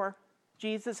verse 4,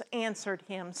 Jesus answered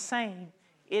him, saying,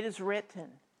 it is written,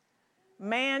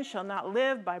 Man shall not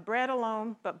live by bread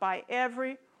alone, but by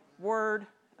every word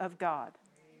of God.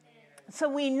 So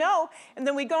we know, and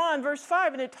then we go on verse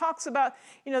 5, and it talks about,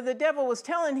 the devil was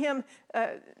telling him,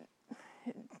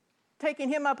 taking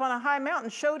him up on a high mountain,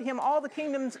 showed him all the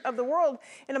kingdoms of the world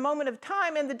in a moment of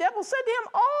time. And the devil said to him,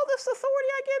 all this authority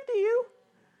I give to you.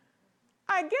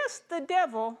 I guess the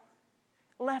devil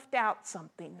left out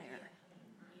something there.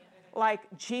 Like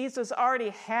Jesus already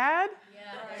had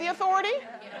the authority?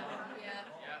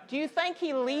 Do you think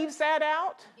he leaves that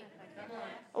out?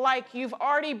 Like you've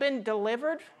already been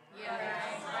delivered?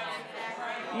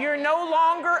 You're no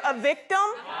longer a victim?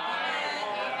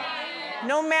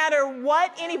 No matter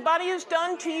what anybody has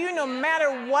done to you, no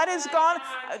matter what has gone,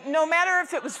 no matter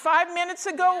if it was 5 minutes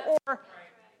ago or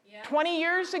 20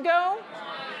 years ago,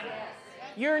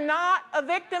 you're not a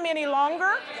victim any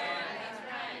longer.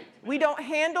 We don't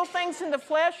handle things in the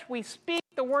flesh. We speak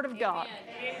the word of God.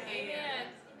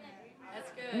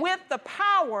 With the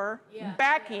power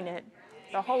backing it,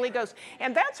 the Holy Ghost.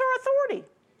 And that's our authority.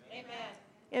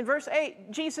 In verse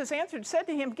 8, Jesus answered, said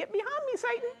to him, get behind me,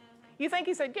 Satan. You think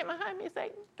he said, get behind me,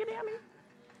 Satan? Get behind me.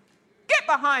 Get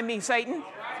behind me, Satan.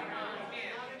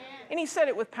 And he said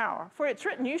it with power. For it's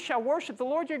written, you shall worship the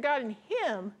Lord your God, and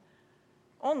him,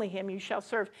 only him you shall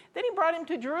serve. Then he brought him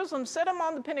to Jerusalem, set him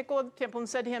on the pinnacle of the temple, and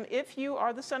said to him, if you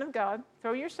are the Son of God,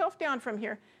 throw yourself down from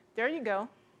here. There you go.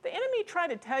 The enemy tried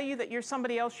to tell you that you're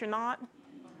somebody else you're not.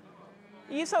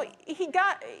 So he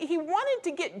wanted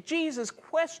to get Jesus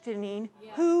questioning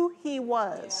who he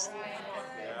was.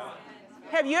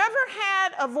 Have you ever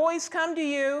had a voice come to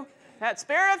you, that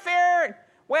spirit of fear,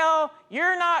 well,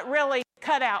 you're not really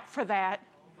cut out for that.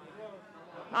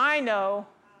 I know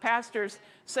pastors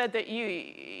said that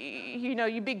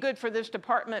you'd be good for this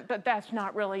department, but that's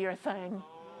not really your thing.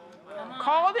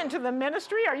 Called into the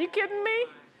ministry? Are you kidding me?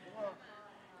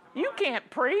 You can't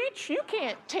preach. You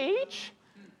can't teach.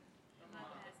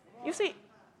 You see,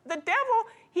 the devil,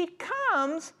 he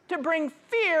comes to bring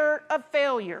fear of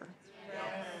failure.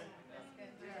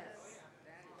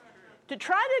 To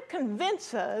try to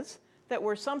convince us that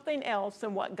we're something else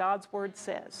than what God's word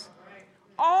says.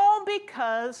 All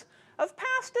because of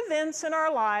past events in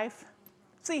our life.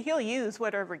 See, he'll use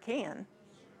whatever he can.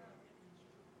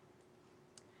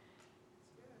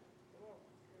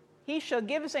 He shall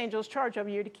give his angels charge over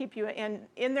you to keep you, and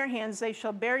in their hands they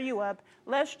shall bear you up,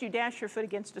 lest you dash your foot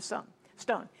against a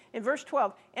stone. In verse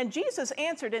 12, and Jesus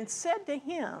answered and said to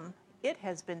him, it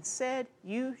has been said,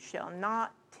 you shall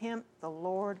not tempt the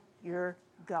Lord your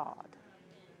God.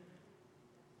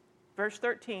 Verse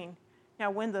 13, now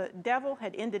when the devil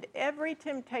had ended every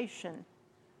temptation,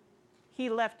 he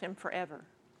left him forever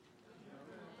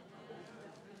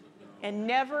and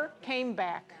never came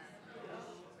back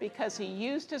because he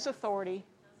used his authority.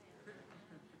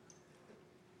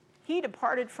 He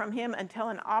departed from him until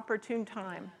an opportune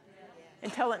time,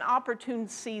 until an opportune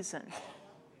season.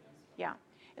 Yeah.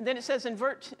 And then it says in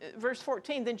verse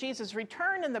 14, then Jesus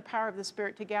returned in the power of the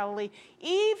Spirit to Galilee,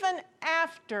 even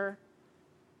after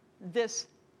this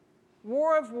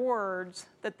war of words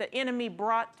that the enemy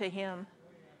brought to him.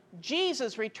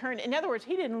 Jesus returned. In other words,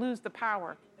 he didn't lose the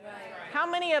power. Right. How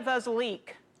many of us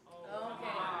leak? Okay.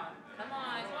 Come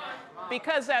on.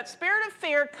 Because that spirit of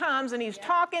fear comes and he's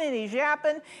talking and he's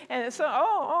yapping. And so,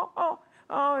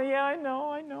 yeah, I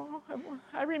know.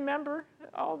 I remember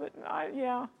all that.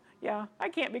 Yeah, I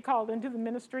can't be called into the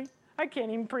ministry. I can't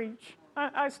even preach.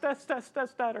 I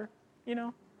stutter,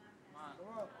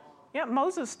 Yeah,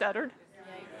 Moses stuttered.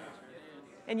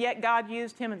 And yet God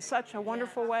used him in such a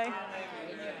wonderful way.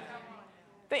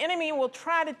 The enemy will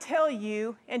try to tell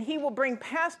you, and he will bring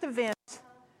past events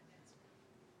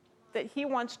that he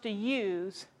wants to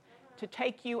use to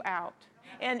take you out.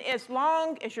 And as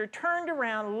long as you're turned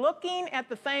around looking at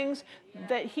the things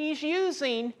that he's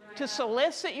using to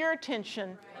solicit your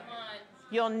attention,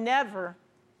 you'll never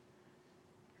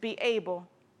be able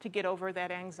to get over that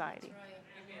anxiety.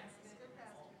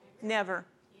 Never.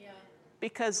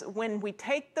 Because when we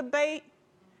take the bait,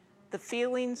 the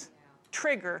feelings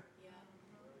trigger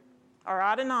our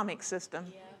autonomic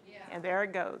system, and there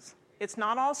it goes. It's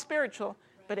not all spiritual,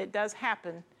 but it does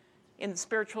happen in the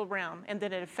spiritual realm, and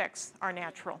then it affects our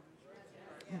natural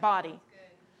body.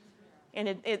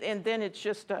 And then it's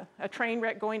just a train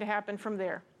wreck going to happen from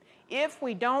there. If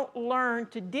we don't learn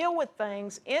to deal with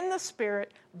things in the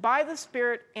Spirit, by the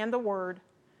Spirit and the Word,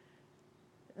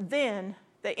 then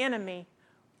the enemy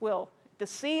will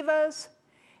deceive us,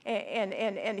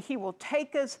 and he will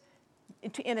take us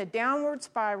in a downward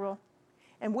spiral,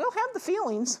 and we'll have the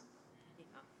feelings.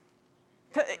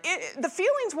 The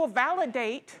feelings will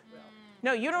validate.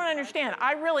 No, you don't understand.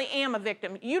 I really am a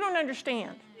victim. You don't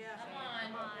understand.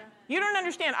 You don't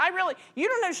understand. You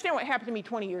don't understand what happened to me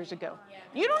 20 years ago.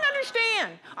 You don't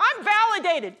understand. I'm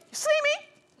validated. See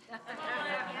me?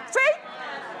 See?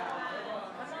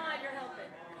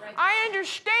 I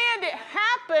understand it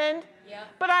happened,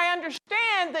 but I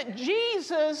understand that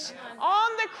Jesus on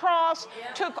the cross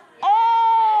took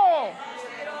all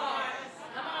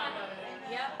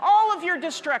of your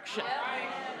destruction,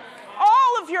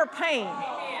 all of your pain,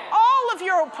 all of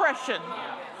your oppression,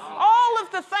 all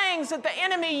of the things that the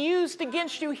enemy used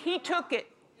against you. He took it.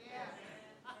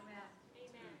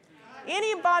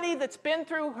 Anybody that's been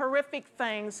through horrific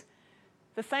things,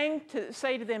 the thing to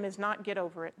say to them is not get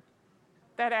over it.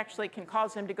 That actually can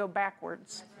cause them to go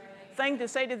backwards. The thing to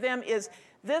say to them is,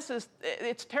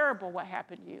 it's terrible what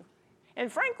happened to you.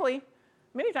 And frankly,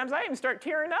 many times I even start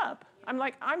tearing up. I'm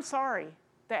like, I'm sorry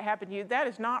that happened to you. That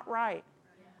is not right.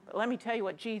 But let me tell you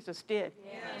what Jesus did.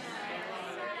 Yes.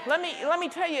 Let me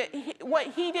tell you what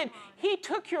he did. He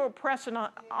took your oppression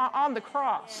on the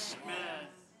cross. Amen.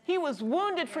 He was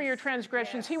wounded for your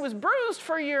transgressions. He was bruised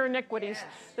for your iniquities.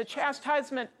 The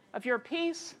chastisement of your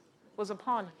peace was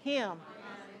upon him.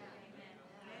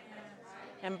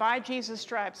 And by Jesus'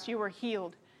 stripes, you were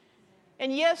healed.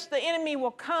 And yes, the enemy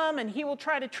will come and he will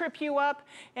try to trip you up.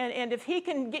 And if he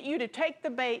can get you to take the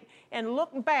bait and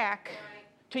look back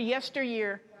to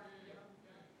yesteryear,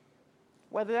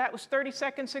 whether that was 30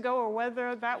 seconds ago or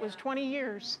whether that was 20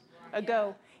 years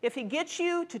ago, if he gets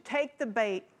you to take the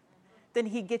bait, then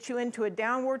he gets you into a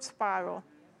downward spiral.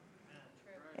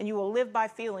 And you will live by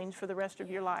feelings for the rest of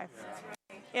your life.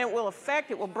 And it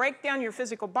will break down your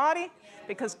physical body,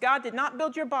 because God did not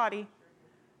build your body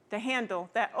to handle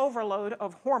that overload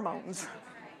of hormones.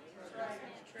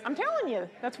 I'm telling you,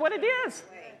 that's what it is.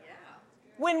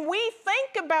 When we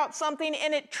think about something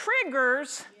and it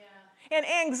triggers and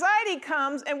anxiety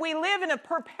comes and we live in a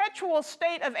perpetual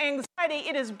state of anxiety,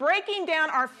 it is breaking down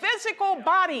our physical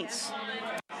bodies.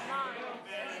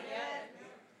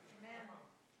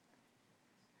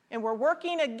 And we're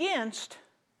working against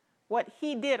what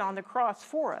he did on the cross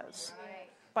for us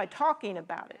by talking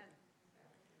about it.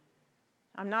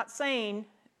 I'm not saying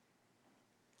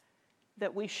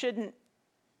that we shouldn't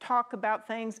talk about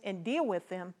things and deal with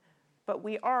them, but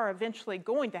we are eventually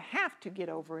going to have to get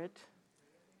over it.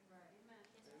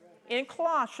 In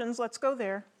Colossians, let's go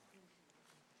there.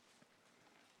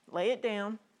 Lay it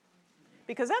down,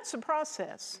 because that's the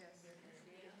process.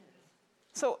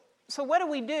 So what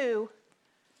do?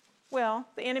 Well,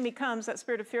 the enemy comes, that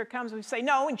spirit of fear comes, and we say,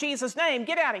 no, in Jesus' name,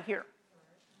 get out of here.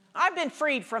 I've been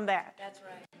freed from that. That's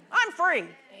right. I'm free.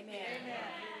 Amen.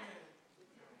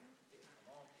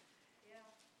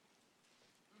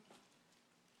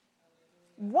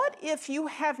 What if you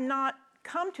have not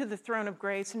come to the throne of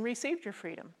grace and received your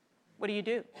freedom? What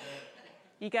do?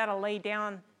 You got to lay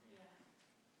down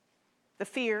the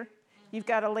fear. You've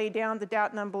got to lay down the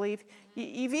doubt and unbelief.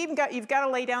 You've got to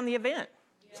lay down the event.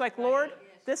 It's like, Lord,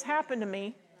 this happened to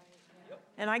me,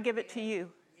 and I give it to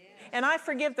you. And I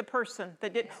forgive the person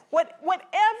that did.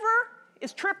 Whatever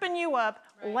is tripping you up,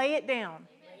 lay it down.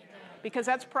 Because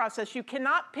that's a process. You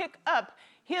cannot pick up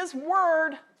his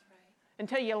word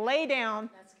until you lay down.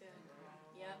 That's good.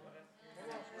 Yep.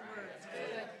 That's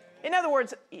good. In other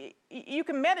words, you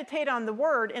can meditate on the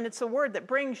word, and it's the word that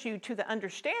brings you to the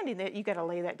understanding that you got to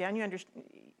lay that down. You understand.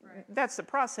 That's the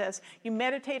process. You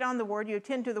meditate on the word, you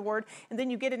attend to the word, and then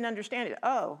you get an understanding.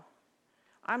 Oh,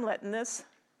 I'm letting this.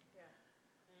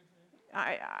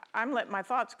 I'm letting my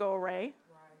thoughts go away.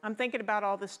 I'm thinking about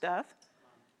all this stuff.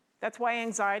 That's why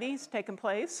anxiety is taking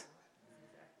place.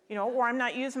 Or I'm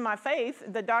not using my faith.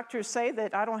 The doctors say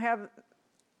that I don't have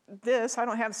this. I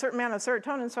don't have a certain amount of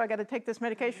serotonin, so I got to take this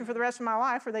medication for the rest of my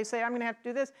life. Or they say I'm going to have to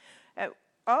do this.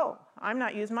 I'm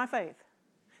not using my faith.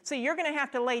 See, you're going to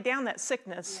have to lay down that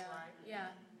sickness. Yeah.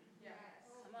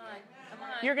 Come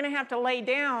on. You're going to have to lay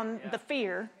down the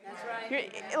fear. That's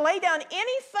right. Lay down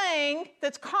anything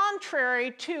that's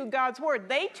contrary to God's word.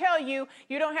 They tell you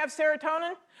don't have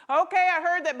serotonin. Okay, I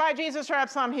heard that by Jesus'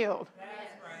 stripes I'm healed. That's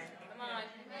right. Come on.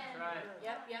 That's right.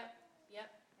 Yep.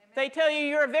 They tell you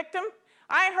you're a victim.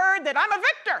 I heard that I'm a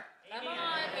victor. Come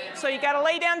on. So you got to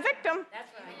lay down victim.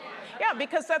 That's right. Yeah,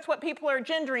 because that's what people are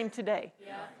gendering today.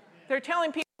 Yeah. They're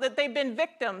telling people that they've been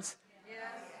victims.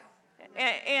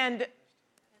 And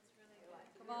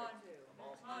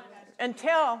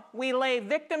until we lay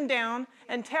victim down,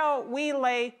 until we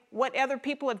lay what other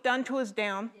people have done to us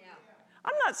down,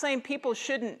 I'm not saying people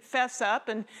shouldn't fess up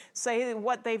and say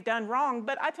what they've done wrong,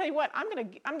 but I tell you what, I'm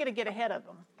gonna get ahead of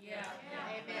them. Yeah.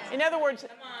 In other words,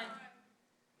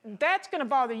 that's going to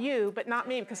bother you, but not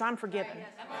me, because I'm forgiven.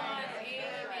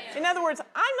 In other words,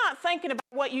 I'm not thinking about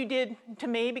what you did to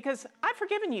me, because I've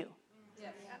forgiven you.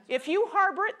 If you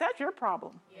harbor it, that's your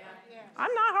problem.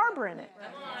 I'm not harboring it.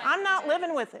 I'm not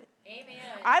living with it. Amen.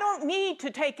 I don't need to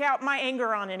take out my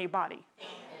anger on anybody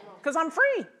because I'm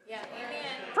free. Yeah. Amen.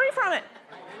 Free from it.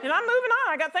 And I'm moving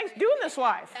on. I got things to do in this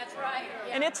life. That's right.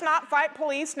 Yeah. And it's not fight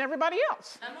police and everybody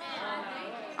else. Amen.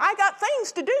 I got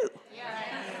things to do.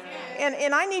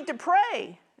 And I need to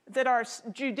pray that our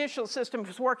judicial system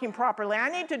is working properly. I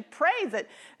need to pray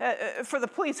that for the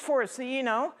police force,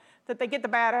 that they get the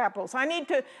bad apples. I need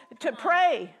to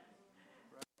pray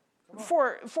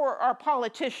for our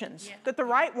politicians, that the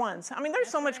right ones. I mean, there's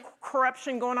so much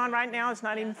corruption going on right now, it's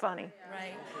not even funny.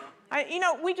 Right.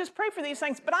 We just pray for these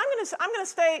things, but I'm going to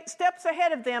stay steps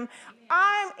ahead of them.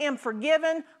 I am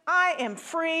forgiven. I am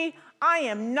free. I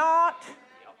am not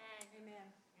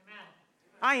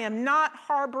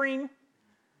harboring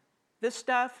this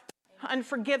stuff,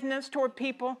 unforgiveness toward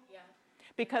people,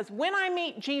 because when I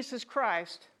meet Jesus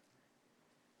Christ,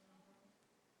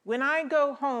 when I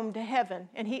go home to heaven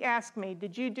and he asks me,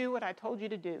 did you do what I told you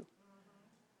to do?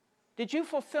 Did you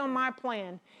fulfill my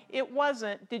plan? It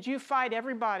wasn't, did you fight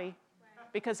everybody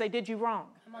because they did you wrong?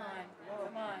 Come on.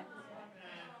 Come on.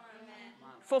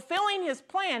 Fulfilling his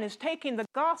plan is taking the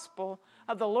gospel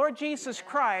of the Lord Jesus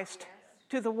Christ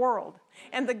to the world.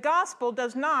 And the gospel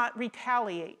does not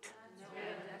retaliate.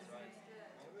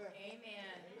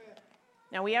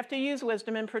 Now, we have to use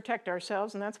wisdom and protect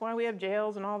ourselves, and that's why we have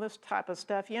jails and all this type of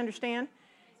stuff. You understand?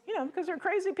 Because there are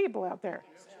crazy people out there.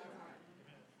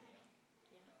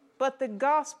 But the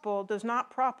gospel does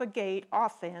not propagate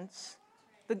offense.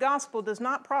 The gospel does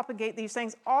not propagate these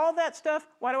things. All that stuff,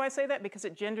 why do I say that? Because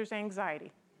it genders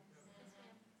anxiety.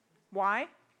 Why?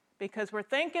 Because we're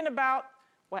thinking about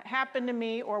what happened to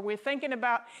me, or we're thinking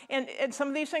about, and some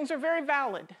of these things are very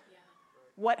valid.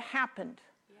 What happened?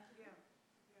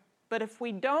 But if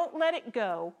we don't let it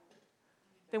go,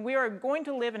 then we are going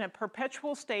to live in a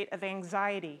perpetual state of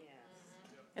anxiety.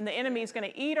 And the enemy is going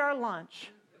to eat our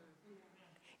lunch.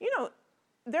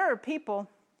 There are people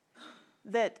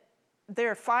that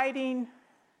they're fighting.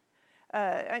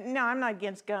 No, I'm not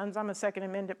against guns. I'm a Second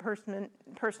Amendment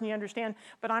person, you understand?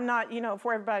 But I'm not,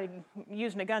 for everybody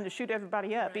using a gun to shoot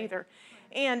everybody up either.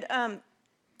 And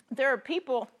there are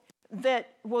people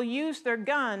that will use their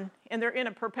gun, and they're in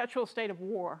a perpetual state of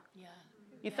war. Yeah.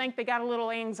 You think they got a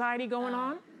little anxiety going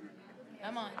on?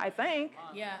 Come on. I think.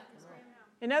 Yeah.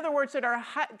 In other words,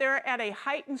 they're at a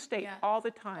heightened state all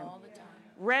the time. All the time.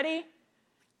 Ready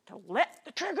to let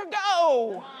the trigger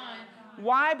go.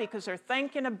 Why? Because they're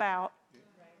thinking about.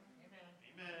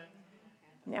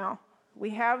 Now, we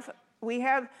have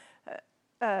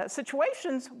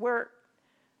situations where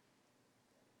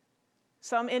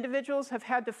some individuals have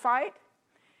had to fight,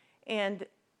 and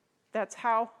that's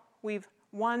how we've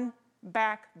won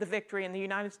back the victory in the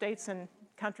United States and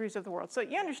countries of the world. So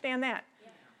you understand that.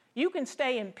 You can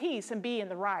stay in peace and be in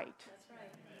the right.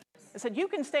 I said, you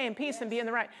can stay in peace and be in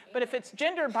the right. But if it's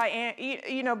gendered by,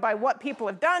 by what people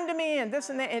have done to me and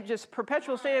this and that, and just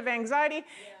perpetual state of anxiety,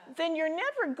 then you're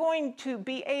never going to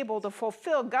be able to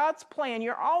fulfill God's plan.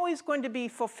 You're always going to be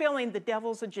fulfilling the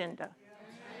devil's agenda.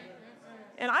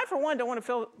 And I, for one, don't want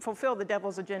to fulfill the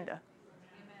devil's agenda.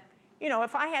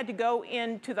 If I had to go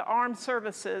into the armed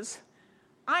services,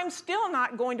 I'm still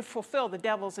not going to fulfill the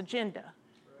devil's agenda.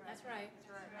 That's right.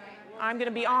 I'm going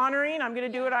to be honoring. I'm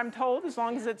going to do what I'm told as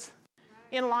long as it's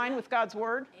in line with God's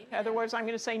word. Otherwise, I'm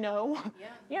going to say no.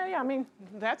 Yeah. I mean,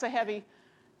 that's a heavy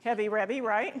revy,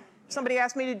 right? Somebody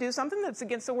asks me to do something that's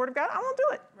against the word of God, I won't do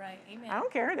it. Right. Amen. I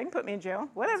don't care. They can put me in jail.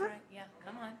 Whatever. That's right. Yeah.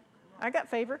 Come on. I got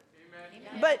favor.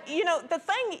 Amen. But, the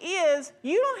thing is,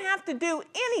 you don't have to do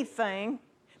anything.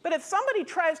 But if somebody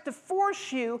tries to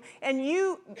force you and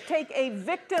you take a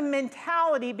victim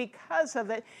mentality because of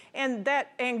it, and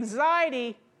that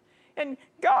anxiety, and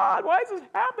God, why does this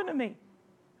happen to me?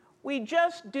 We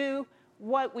just do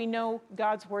what we know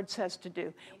God's word says to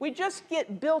do. We just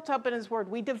get built up in his word.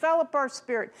 We develop our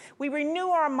spirit. We renew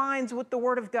our minds with the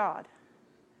word of God.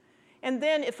 And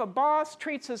then if a boss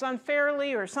treats us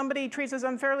unfairly or somebody treats us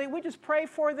unfairly, we just pray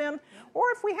for them.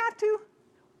 Or if we have to,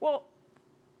 well,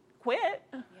 quit.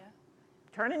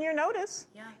 Turn in your notice.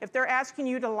 If they're asking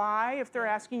you to lie, if they're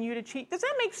asking you to cheat. Does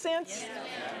that make sense?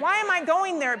 Why am I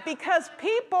going there? Because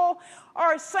people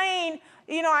are saying,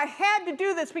 I had to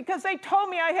do this because they told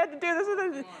me I had to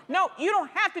do this. No, you don't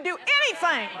have to do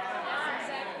anything.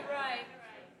 Exactly right.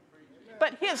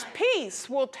 But his peace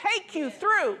will take you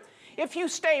through if you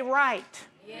stay right.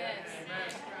 Yes.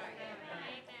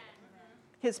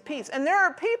 His peace. And there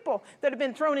are people that have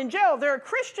been thrown in jail. There are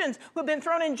Christians who have been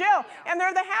thrown in jail, and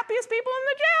they're the happiest people in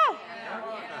the jail.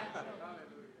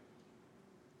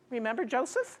 Remember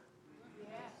Joseph?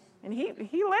 And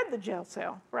he led the jail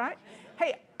cell, right?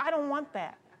 Hey, I don't want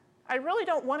that. I really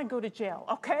don't want to go to jail,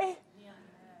 okay?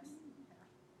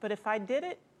 But if I did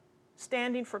it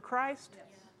standing for Christ,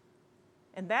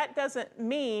 and that doesn't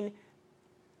mean,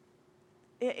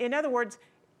 in other words,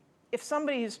 if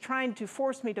somebody is trying to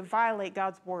force me to violate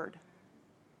God's word,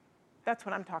 that's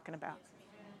what I'm talking about.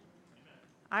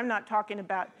 I'm not talking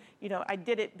about, I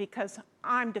did it because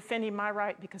I'm defending my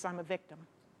right because I'm a victim.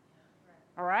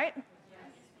 All right?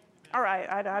 All right,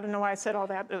 I don't know why I said all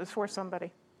that. It was for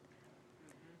somebody.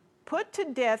 Put to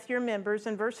death your members,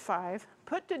 in verse 5,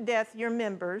 put to death your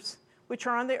members which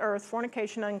are on the earth,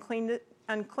 fornication,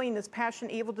 uncleanness, passion,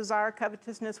 evil desire,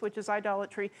 covetousness, which is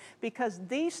idolatry, because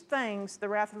these things, the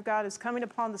wrath of God is coming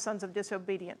upon the sons of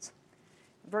disobedience.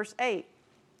 Verse 8,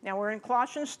 now we're in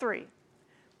Colossians 3.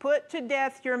 Put to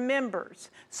death your members.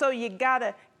 So you got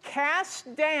to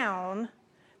cast down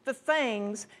the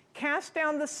things, cast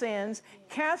down the sins,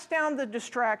 cast down the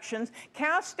distractions,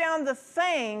 cast down the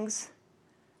things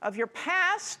of your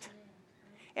past,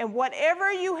 and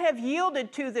whatever you have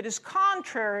yielded to that is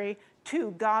contrary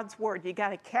to God's word. You got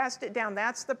to cast it down.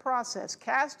 That's the process.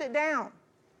 Cast it down.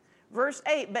 Verse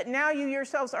 8, but now you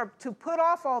yourselves are to put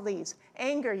off all these.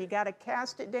 Anger, you got to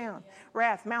cast it down.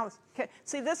 Wrath, malice.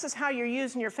 See, this is how you're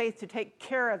using your faith to take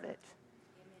care of it.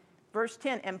 Verse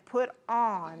 10, and put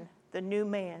on the new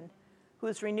man, who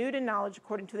is renewed in knowledge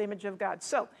according to the image of God.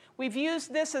 So we've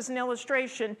used this as an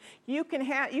illustration. You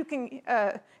can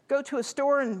go to a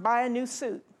store and buy a new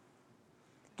suit.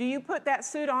 Do you put that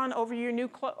suit on over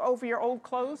your old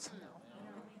clothes? No.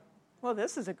 Well,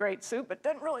 this is a great suit, but it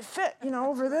doesn't really fit,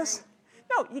 over this.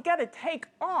 No, you got to take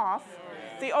off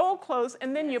the old clothes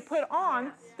and then you put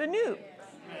on the new.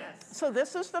 So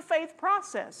this is the faith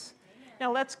process.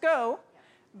 Now let's go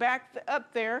back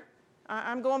up there.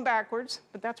 I'm going backwards,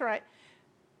 but that's all right.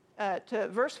 To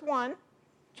verse 1,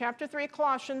 chapter 3,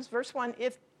 Colossians, verse 1.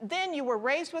 If then you were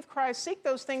raised with Christ, seek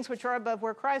those things which are above,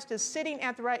 where Christ is sitting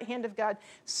at the right hand of God.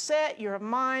 Set your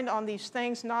mind on these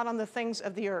things, not on the things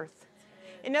of the earth.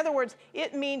 In other words,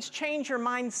 it means change your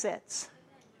mindsets.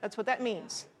 That's what that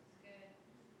means.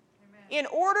 In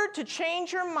order to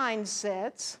change your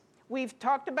mindsets, we've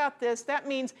talked about this, that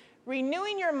means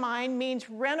renewing your mind means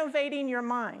renovating your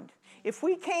mind. If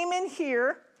we came in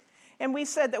here and we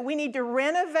said that we need to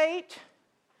renovate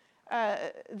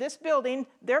this building,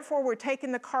 therefore we're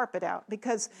taking the carpet out,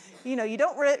 because you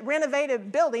don't renovate a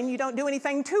building, you don't do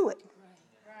anything to it.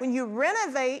 When you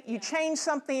renovate, you change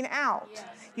something out.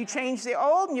 You change the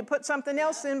old and you put something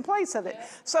else in place of it.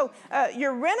 So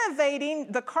you're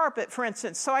renovating the carpet, for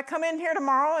instance. So I come in here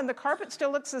tomorrow and the carpet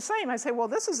still looks the same. I say, well,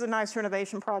 this is a nice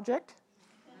renovation project.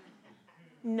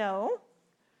 No.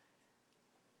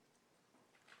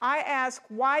 I ask,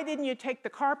 why didn't you take the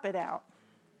carpet out?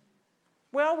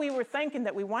 Well, we were thinking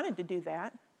that we wanted to do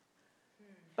that,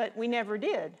 but we never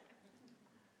did.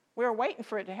 We were waiting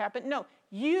for it to happen. No,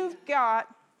 you've got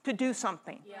to do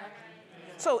something. Yeah.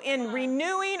 So in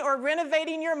renewing or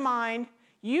renovating your mind,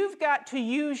 you've got to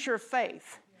use your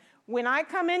faith. When I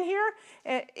come in here,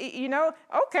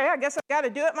 okay, I guess I've got to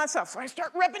do it myself. So I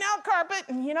start ripping out carpet,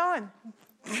 and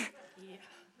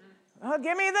oh,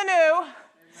 give me the new.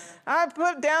 I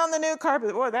put down the new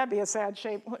carpet. Boy, that'd be a sad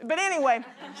shape. But anyway,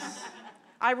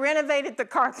 I renovated the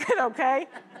carpet, okay?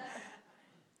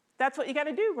 That's what you got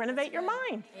to do, renovate your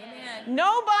mind. Amen.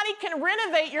 Nobody can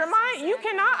renovate your mind. You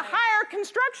cannot hire a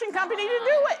construction company to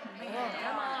do it.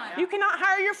 Come on. You cannot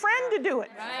hire your friend to do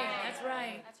it. Right, that's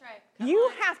right. That's right.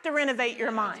 You have to renovate your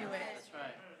mind.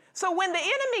 So when the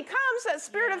enemy comes, that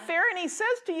spirit of fear, and he says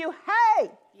to you,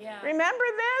 hey, remember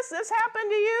this? This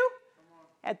happened to you?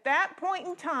 At that point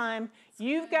in time,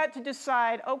 you've got to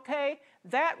decide, okay,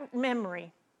 that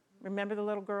memory, remember the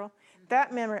little girl?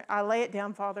 That memory, I lay it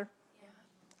down, Father.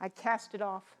 I cast it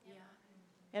off. Yeah.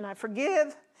 And I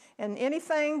forgive. And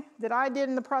anything that I did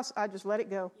in the process, I just let it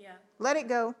go. Yeah. Let it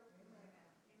go. Amen.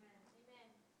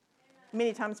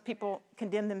 Many times people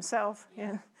condemn themselves.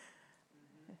 Yeah.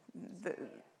 It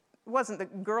wasn't the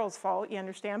girl's fault, you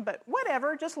understand. But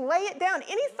whatever, just lay it down.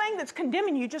 Anything that's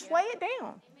condemning you, just lay it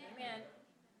down. Amen.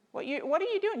 What are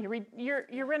you doing?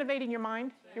 You're renovating your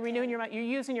mind. You're renewing your mind. You're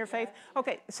using your faith.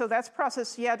 Okay, so that's the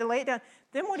process. You had to lay it down.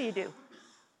 Then what do?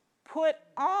 Put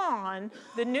on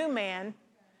the new man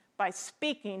by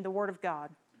speaking the word of God.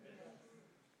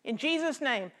 In Jesus'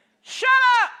 name, shut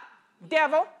up,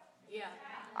 devil. Yeah.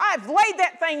 I've laid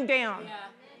that thing down. Yeah.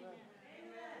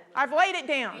 I've laid it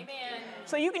down. Amen.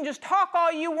 So you can just talk all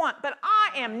you want, but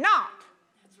I am not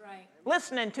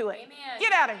listening to it. Amen.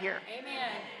 Get out of here. Amen.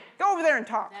 Go over there and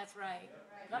talk. That's right.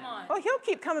 Come on. Well, he'll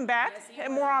keep coming back Yes, he at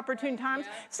will. more opportune times.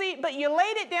 Yeah. See, but you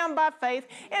laid it down by faith,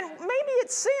 and maybe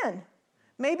it's sin.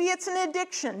 Maybe it's an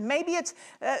addiction. Maybe it's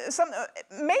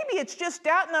maybe it's just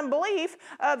doubt and unbelief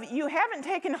of you haven't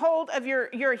taken hold of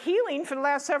your healing for the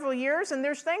last several years, and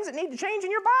there's things that need to change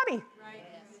in your body. Right.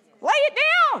 Lay it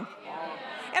down.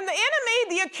 And the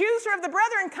enemy, the accuser of the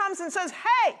brethren, comes and says,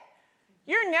 hey,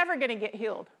 you're never going to get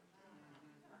healed.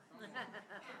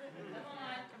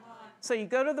 So you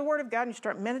go to the Word of God and you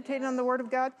start meditating on the Word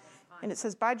of God, and it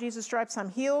says, by Jesus' stripes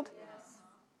I'm healed.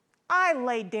 I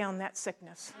laid down that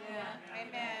sickness.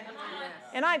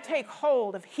 And I take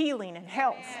hold of healing and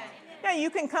health. Now, you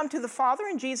can come to the Father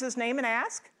in Jesus' name and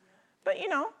ask, but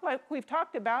like we've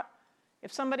talked about,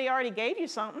 if somebody already gave you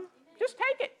something, just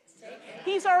take it.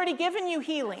 He's already given you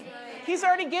healing. He's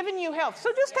already given you health.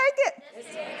 So just take it.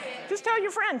 Just tell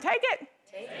your friend, take it.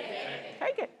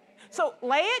 Take it. So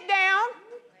lay it down,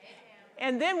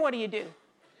 and then what do?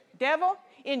 Devil,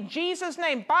 in Jesus'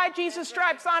 name, by Jesus'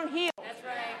 stripes, I'm healed. That's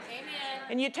right. Amen.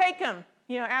 And you take him,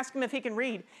 ask him if he can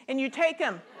read, and you take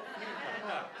him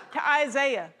to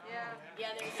Isaiah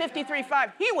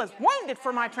 53:5. He was wounded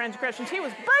for my transgressions. He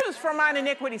was bruised for mine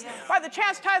iniquities. By the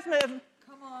chastisement of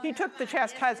He took the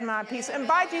chastisement of my peace, and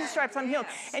by Jesus' stripes I'm healed.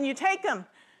 And you take him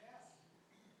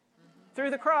through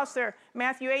the cross there,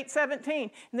 Matthew 8:17.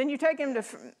 And then you take him to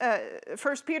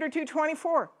 1 Peter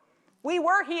 2:24. We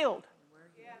were healed.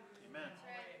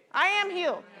 I am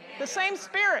healed. The same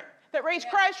Spirit that raised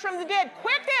Christ from the dead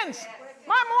quickens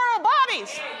my mortal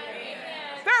bodies.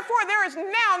 Therefore, there is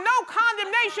now no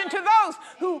condemnation to those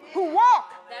who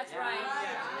walk That's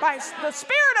right. by the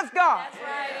Spirit of God. That's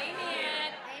right.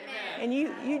 Amen. And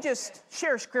you just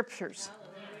share scriptures.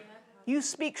 You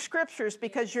speak scriptures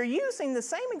because you're using the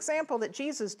same example that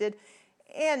Jesus did,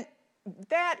 and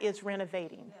that is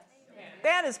renovating.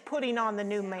 That is putting on the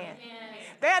new man.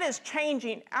 That is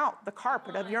changing out the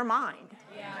carpet of your mind.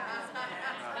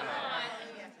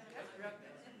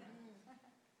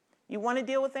 You want to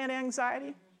deal with that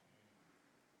anxiety?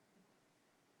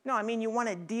 No, I mean you want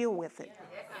to deal with it.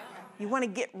 You want to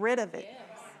get rid of it.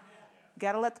 You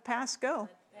got to let the past go.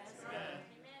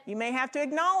 You may have to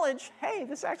acknowledge, hey,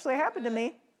 this actually happened to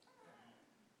me.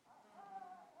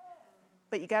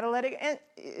 But you got to let it, and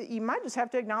you might just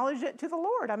have to acknowledge it to the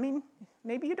Lord. I mean,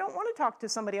 maybe you don't want to talk to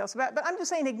somebody else about it, but I'm just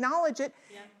saying acknowledge it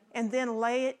and then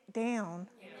lay it down.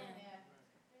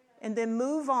 And then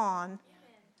move on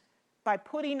by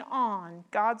putting on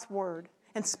God's word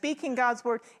and speaking God's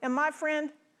word. And my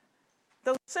friend,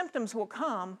 those symptoms will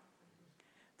come.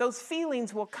 Those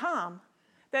feelings will come.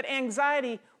 That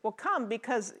anxiety will come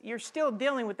because you're still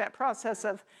dealing with that process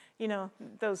of,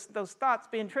 those thoughts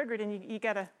being triggered, and you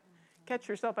got to catch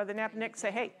yourself by the nape of the neck and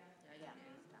say, hey.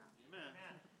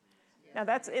 Now,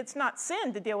 it's not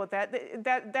sin to deal with that.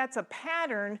 That's a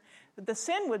pattern. The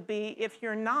sin would be if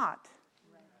you're not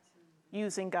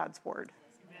using God's word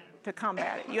to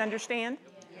combat it. You understand?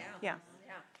 Yeah.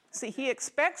 See, he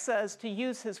expects us to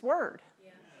use his word.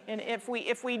 And if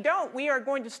we don't, we are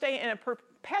going to stay in a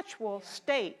perpetual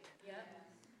state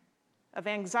of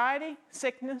anxiety,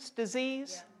 sickness,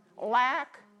 disease,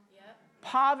 lack,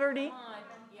 poverty,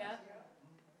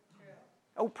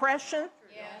 oppression.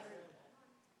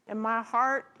 And my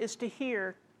heart is to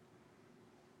hear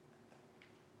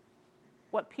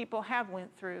what people have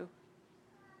went through,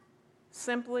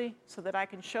 simply so that I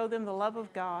can show them the love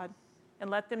of God and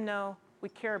let them know we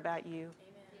care about you.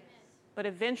 But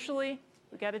eventually,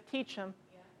 we got to teach them,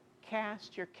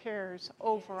 cast your cares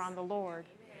over on the Lord.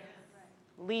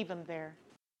 Leave them there.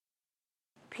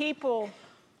 People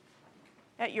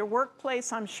at your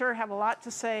workplace, I'm sure, have a lot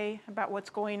to say about what's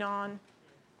going on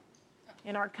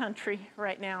in our country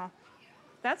right now.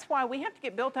 That's why we have to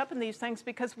get built up in these things,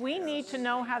 because we need to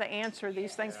know how to answer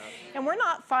these things. And we're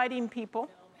not fighting people,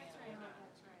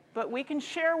 but we can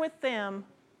share with them,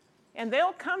 and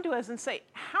they'll come to us and say,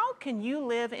 how can you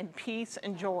live in peace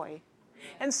and joy?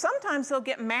 And sometimes they'll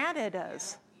get mad at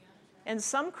us. And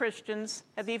some Christians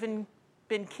have even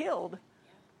been killed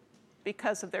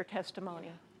because of their testimony.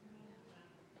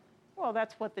 Well,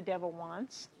 that's what the devil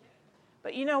wants.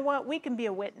 But you know what? We can be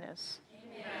a witness.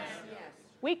 Amen.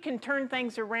 We can turn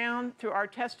things around through our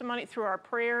testimony, through our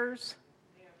prayers.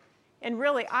 And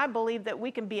really, I believe that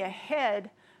we can be ahead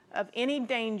of any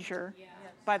danger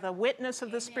by the witness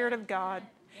of the Spirit of God.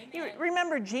 You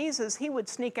remember Jesus, he would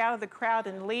sneak out of the crowd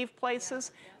and leave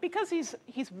places because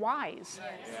he's wise.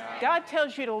 God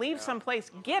tells you to leave someplace,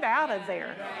 get out of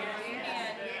there.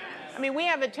 I mean, we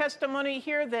have a testimony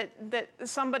here that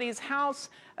somebody's house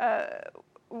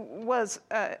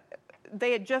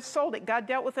they had just sold it. God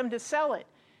dealt with them to sell it.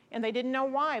 And they didn't know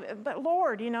why. But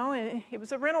Lord, it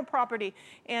was a rental property.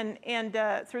 And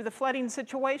through the flooding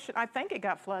situation, I think it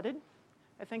got flooded.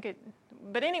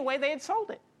 But anyway, they had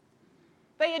sold it.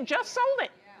 They had just sold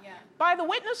it. By the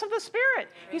witness of the Spirit.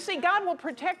 You see, God will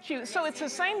protect you. So it's the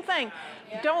same thing.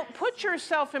 Don't put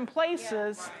yourself in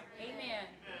places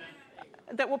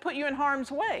that will put you in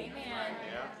harm's way.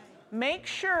 Make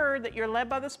sure that you're led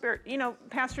by the Spirit.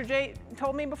 Pastor Jay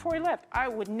told me before he left, I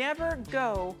would never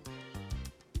go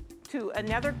to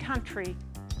another country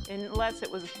unless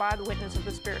it was by the witness of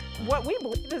the Spirit. What we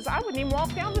believe is I wouldn't even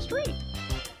walk down the street.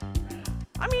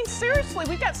 I mean, seriously,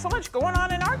 we've got so much going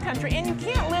on in our country, and you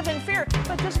can't live in fear,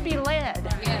 but just be led.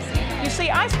 You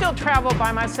see, I still travel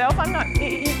by myself. I'm not,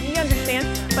 you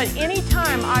understand? But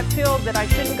anytime I feel that I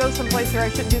shouldn't go someplace or I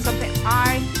shouldn't do something,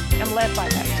 I am led by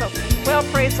that. So, well,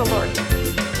 praise the Lord.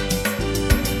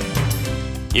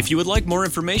 If you would like more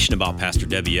information about Pastor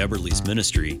Debbie Eberly's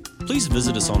ministry, please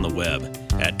visit us on the web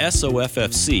at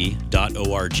soffc.org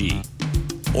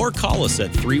or call us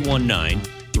at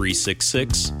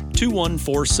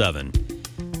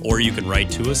 319-366-2147. Or you can write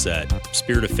to us at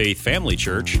Spirit of Faith Family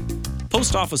Church,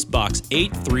 Post Office Box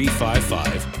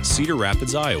 8355, Cedar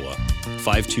Rapids, Iowa,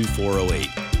 52408.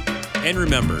 And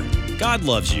remember, God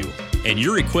loves you, and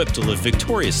you're equipped to live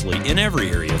victoriously in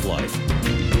every area of life.